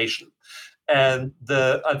meditation. And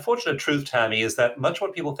the unfortunate truth, Tami, is that much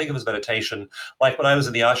what people think of as meditation, like when I was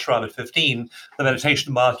in the ashram at 15, the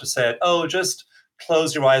meditation master said, oh, just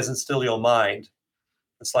close your eyes and still your mind.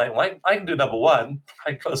 It's like, well, I can do number one.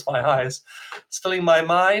 I can close my eyes. Stilling my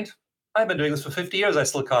mind. I've been doing this for 50 years. I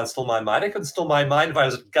still can't still my mind. I couldn't still my mind if I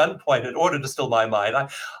was at gunpoint in order to still my mind.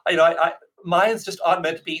 Minds just aren't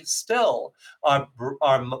meant to be still. Our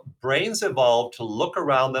brains evolved to look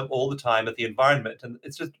around them all the time at the environment, and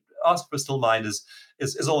it's just ask for a still mind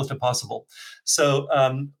is almost impossible. So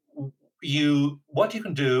what you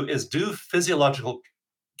can do is do physiological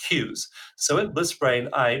cues. So in Bliss Brain,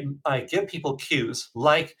 I give people cues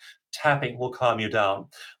like tapping will calm you down,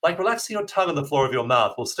 like relaxing your tongue on the floor of your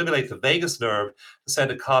mouth will stimulate the vagus nerve to send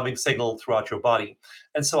a calming signal throughout your body.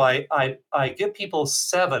 And so I give people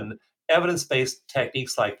 7 evidence-based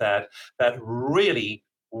techniques like that that really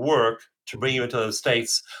work to bring you into those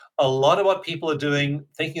states. A lot of what people are doing,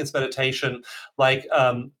 thinking it's meditation, like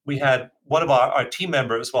we had one of our team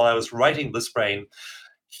members while I was writing Bliss Brain,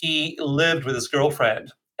 he lived with his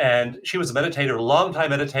girlfriend, and she was a meditator, a long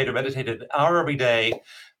time meditator, meditated an hour every day.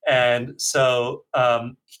 And so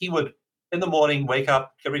he would, in the morning, wake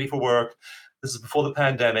up, get ready for work. This is before the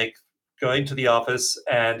pandemic, going to the office,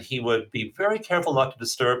 and he would be very careful not to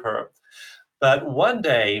disturb her. But one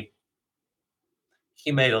day,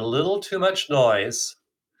 he made a little too much noise,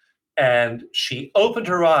 and she opened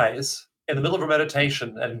her eyes in the middle of her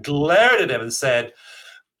meditation and glared at him and said,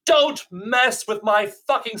 "Don't mess with my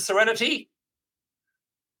fucking serenity."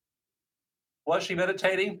 Was she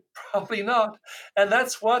meditating? Probably not. And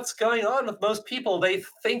that's what's going on with most people. They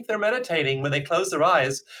think they're meditating when they close their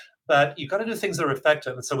eyes, but you've got to do things that are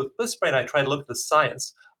effective. And so with Bliss Brain, I try to look at the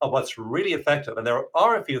science of what's really effective. And there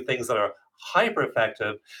are a few things that are hyper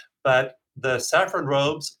effective, but the saffron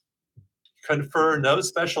robes confer no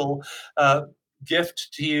special gift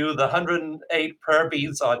to you. The 108 prayer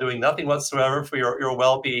beads are doing nothing whatsoever for your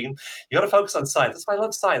well-being. You got to focus on science. That's why I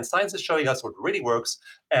love science. Science is showing us what really works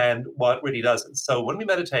and what really doesn't. So when we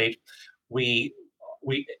meditate, we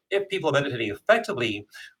if people are meditating effectively,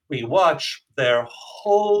 we watch their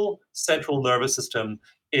whole central nervous system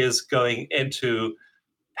is going into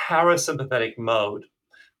parasympathetic mode.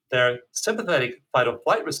 Their sympathetic fight or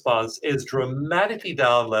flight response is dramatically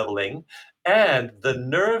down leveling, and the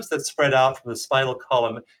nerves that spread out from the spinal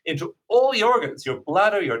column into all the organs, your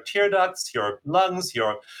bladder, your tear ducts, your lungs,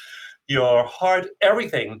 your your heart,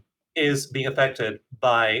 everything is being affected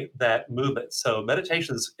by that movement. So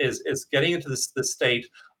meditation is getting into this state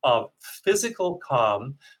of physical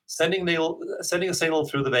calm, sending a signal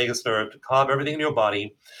through the vagus nerve to calm everything in your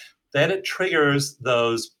body. Then it triggers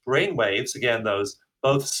those brain waves, again, those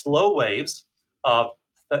both slow waves of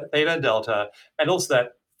theta and delta, and also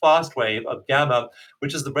that fast wave of gamma,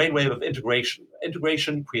 which is the brain wave of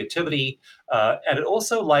integration, creativity, and it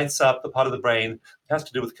also lights up the part of the brain that has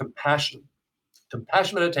to do with compassion.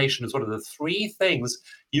 Compassion meditation is one of the three things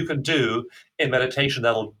you can do in meditation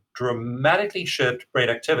that'll dramatically shift brain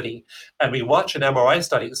activity. And we watch in MRI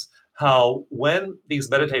studies how when these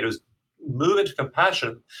meditators move into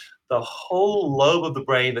compassion, the whole lobe of the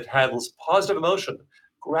brain that handles positive emotion,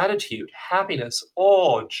 gratitude, happiness,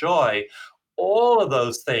 awe, joy, all of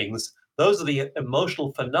those things, those are the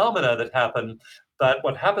emotional phenomena that happen. But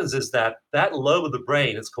what happens is that that lobe of the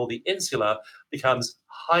brain, it's called the insula, becomes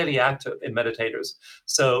highly active in meditators.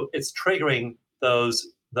 So it's triggering those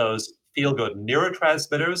feel-good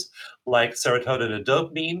neurotransmitters like serotonin and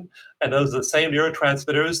dopamine, and those are the same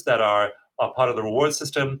neurotransmitters that are part of the reward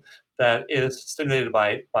system that is stimulated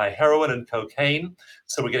by heroin and cocaine.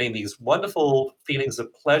 So we're getting these wonderful feelings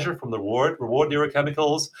of pleasure from the reward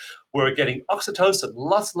neurochemicals. We're getting oxytocin,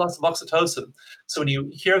 lots of oxytocin. So when you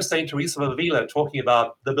hear St. Teresa of Avila talking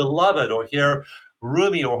about the beloved, or hear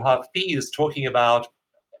Rumi or Hafiz talking about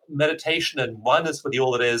meditation and oneness with the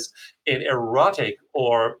all that is in erotic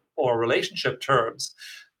or relationship terms,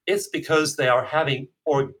 it's because they are having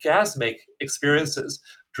orgasmic experiences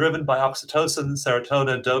driven by oxytocin,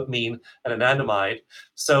 serotonin, dopamine, and anandamide.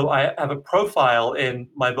 So I have a profile in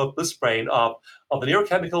my book, Bliss Brain, of the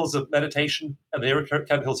neurochemicals of meditation and the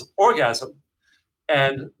neurochemicals of orgasm,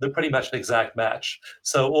 and they're pretty much an exact match.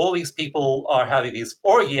 So all these people are having these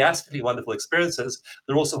orgasmically wonderful experiences.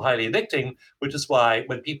 They're also highly addicting, which is why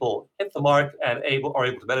when people hit the mark and are able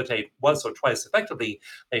to meditate once or twice effectively,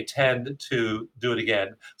 they tend to do it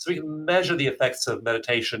again. So we can measure the effects of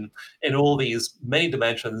meditation in all these many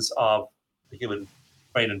dimensions of the human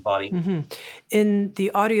brain and body. In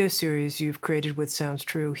the audio series you've created with Sounds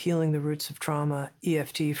True, Healing the Roots of Trauma,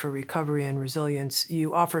 EFT for Recovery and Resilience,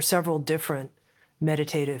 you offer several different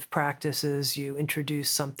meditative practices. You introduce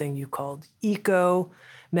something you called eco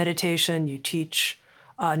meditation. You teach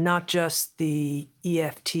not just the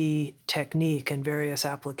EFT technique and various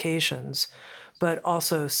applications, but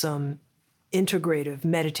also some integrative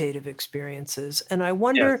meditative experiences. And I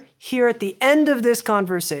wonder, Yes. here at the end of this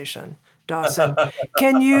conversation, Dawson,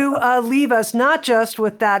 can you leave us not just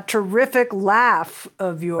with that terrific laugh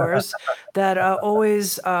of yours that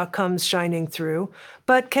always comes shining through,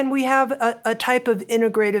 but can we have a type of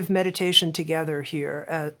integrative meditation together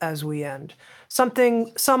here as we end?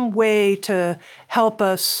 Some way to help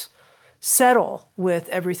us settle with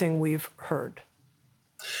everything we've heard.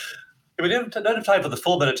 We don't have time for the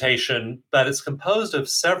full meditation, but it's composed of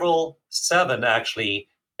seven actually,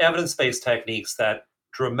 evidence-based techniques that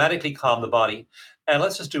dramatically calm the body. And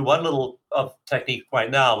let's just do one little technique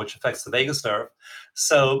right now, which affects the vagus nerve.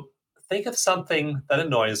 So think of something that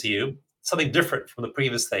annoys you, something different from the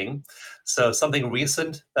previous thing. So something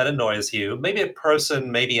recent that annoys you, maybe a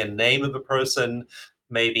person, maybe a name of a person,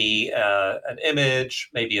 maybe an image,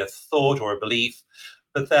 maybe a thought or a belief,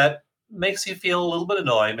 but that makes you feel a little bit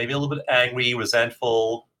annoyed, maybe a little bit angry,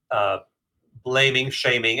 resentful, blaming,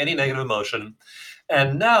 shaming, any negative emotion.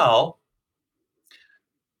 And now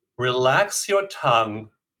relax your tongue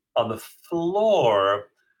on the floor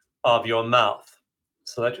of your mouth.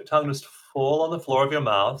 So let your tongue just fall on the floor of your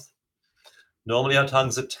mouth. Normally our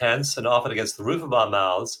tongues are tense and often against the roof of our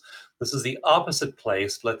mouths. This is the opposite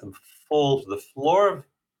place. Let them fall to the floor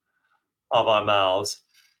of our mouths.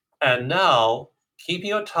 And now, keeping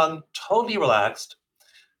your tongue totally relaxed,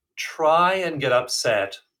 try and get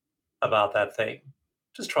upset about that thing.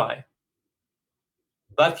 Just try.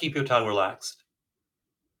 But keep your tongue relaxed.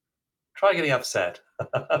 Try getting upset.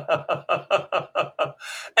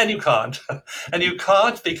 And you can't. And you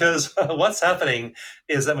can't because what's happening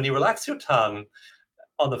is that when you relax your tongue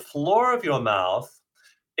on the floor of your mouth,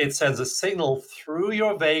 it sends a signal through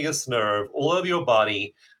your vagus nerve all over your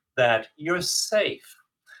body that you're safe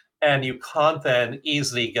and you can't then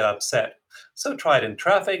easily get upset. So try it in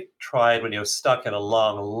traffic, try it when you're stuck in a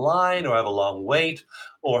long line or have a long wait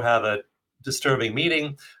or have a disturbing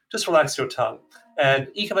meeting. Just relax your tongue. And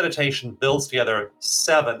eco meditation builds together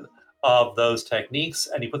seven of those techniques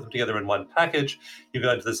and you put them together in one package. You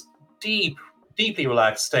go into this deeply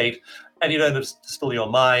relaxed state and you don't distill your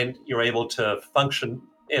mind. You're able to function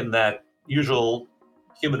in that usual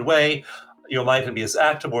human way. Your mind can be as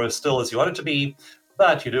active or as still as you want it to be,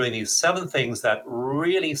 but you're doing these 7 things that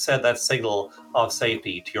really send that signal of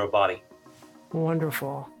safety to your body.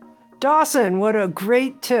 Wonderful. Dawson, what a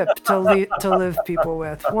great tip to live people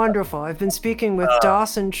with. Wonderful. I've been speaking with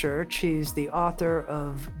Dawson Church. He's the author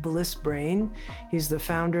of Bliss Brain. He's the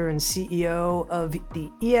founder and CEO of the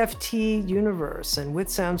EFT universe. And with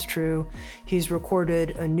Sounds True, he's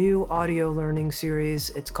recorded a new audio learning series.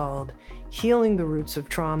 It's called Healing the Roots of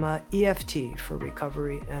Trauma, EFT for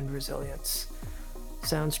Recovery and Resilience.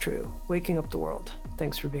 Sounds True. Waking up the world.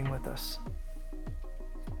 Thanks for being with us.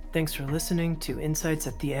 Thanks for listening to Insights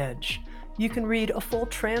at the Edge. You can read a full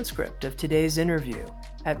transcript of today's interview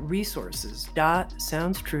at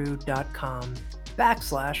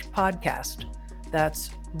resources.soundstrue.com/podcast. That's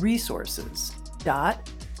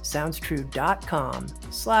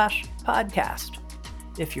resources.soundstrue.com/podcast.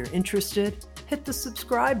 If you're interested, hit the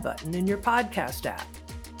subscribe button in your podcast app.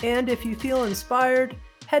 And if you feel inspired,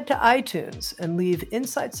 head to iTunes and leave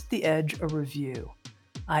Insights at the Edge a review.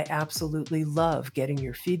 I absolutely love getting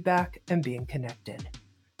your feedback and being connected.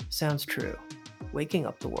 Sounds True. Waking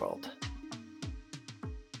up the world.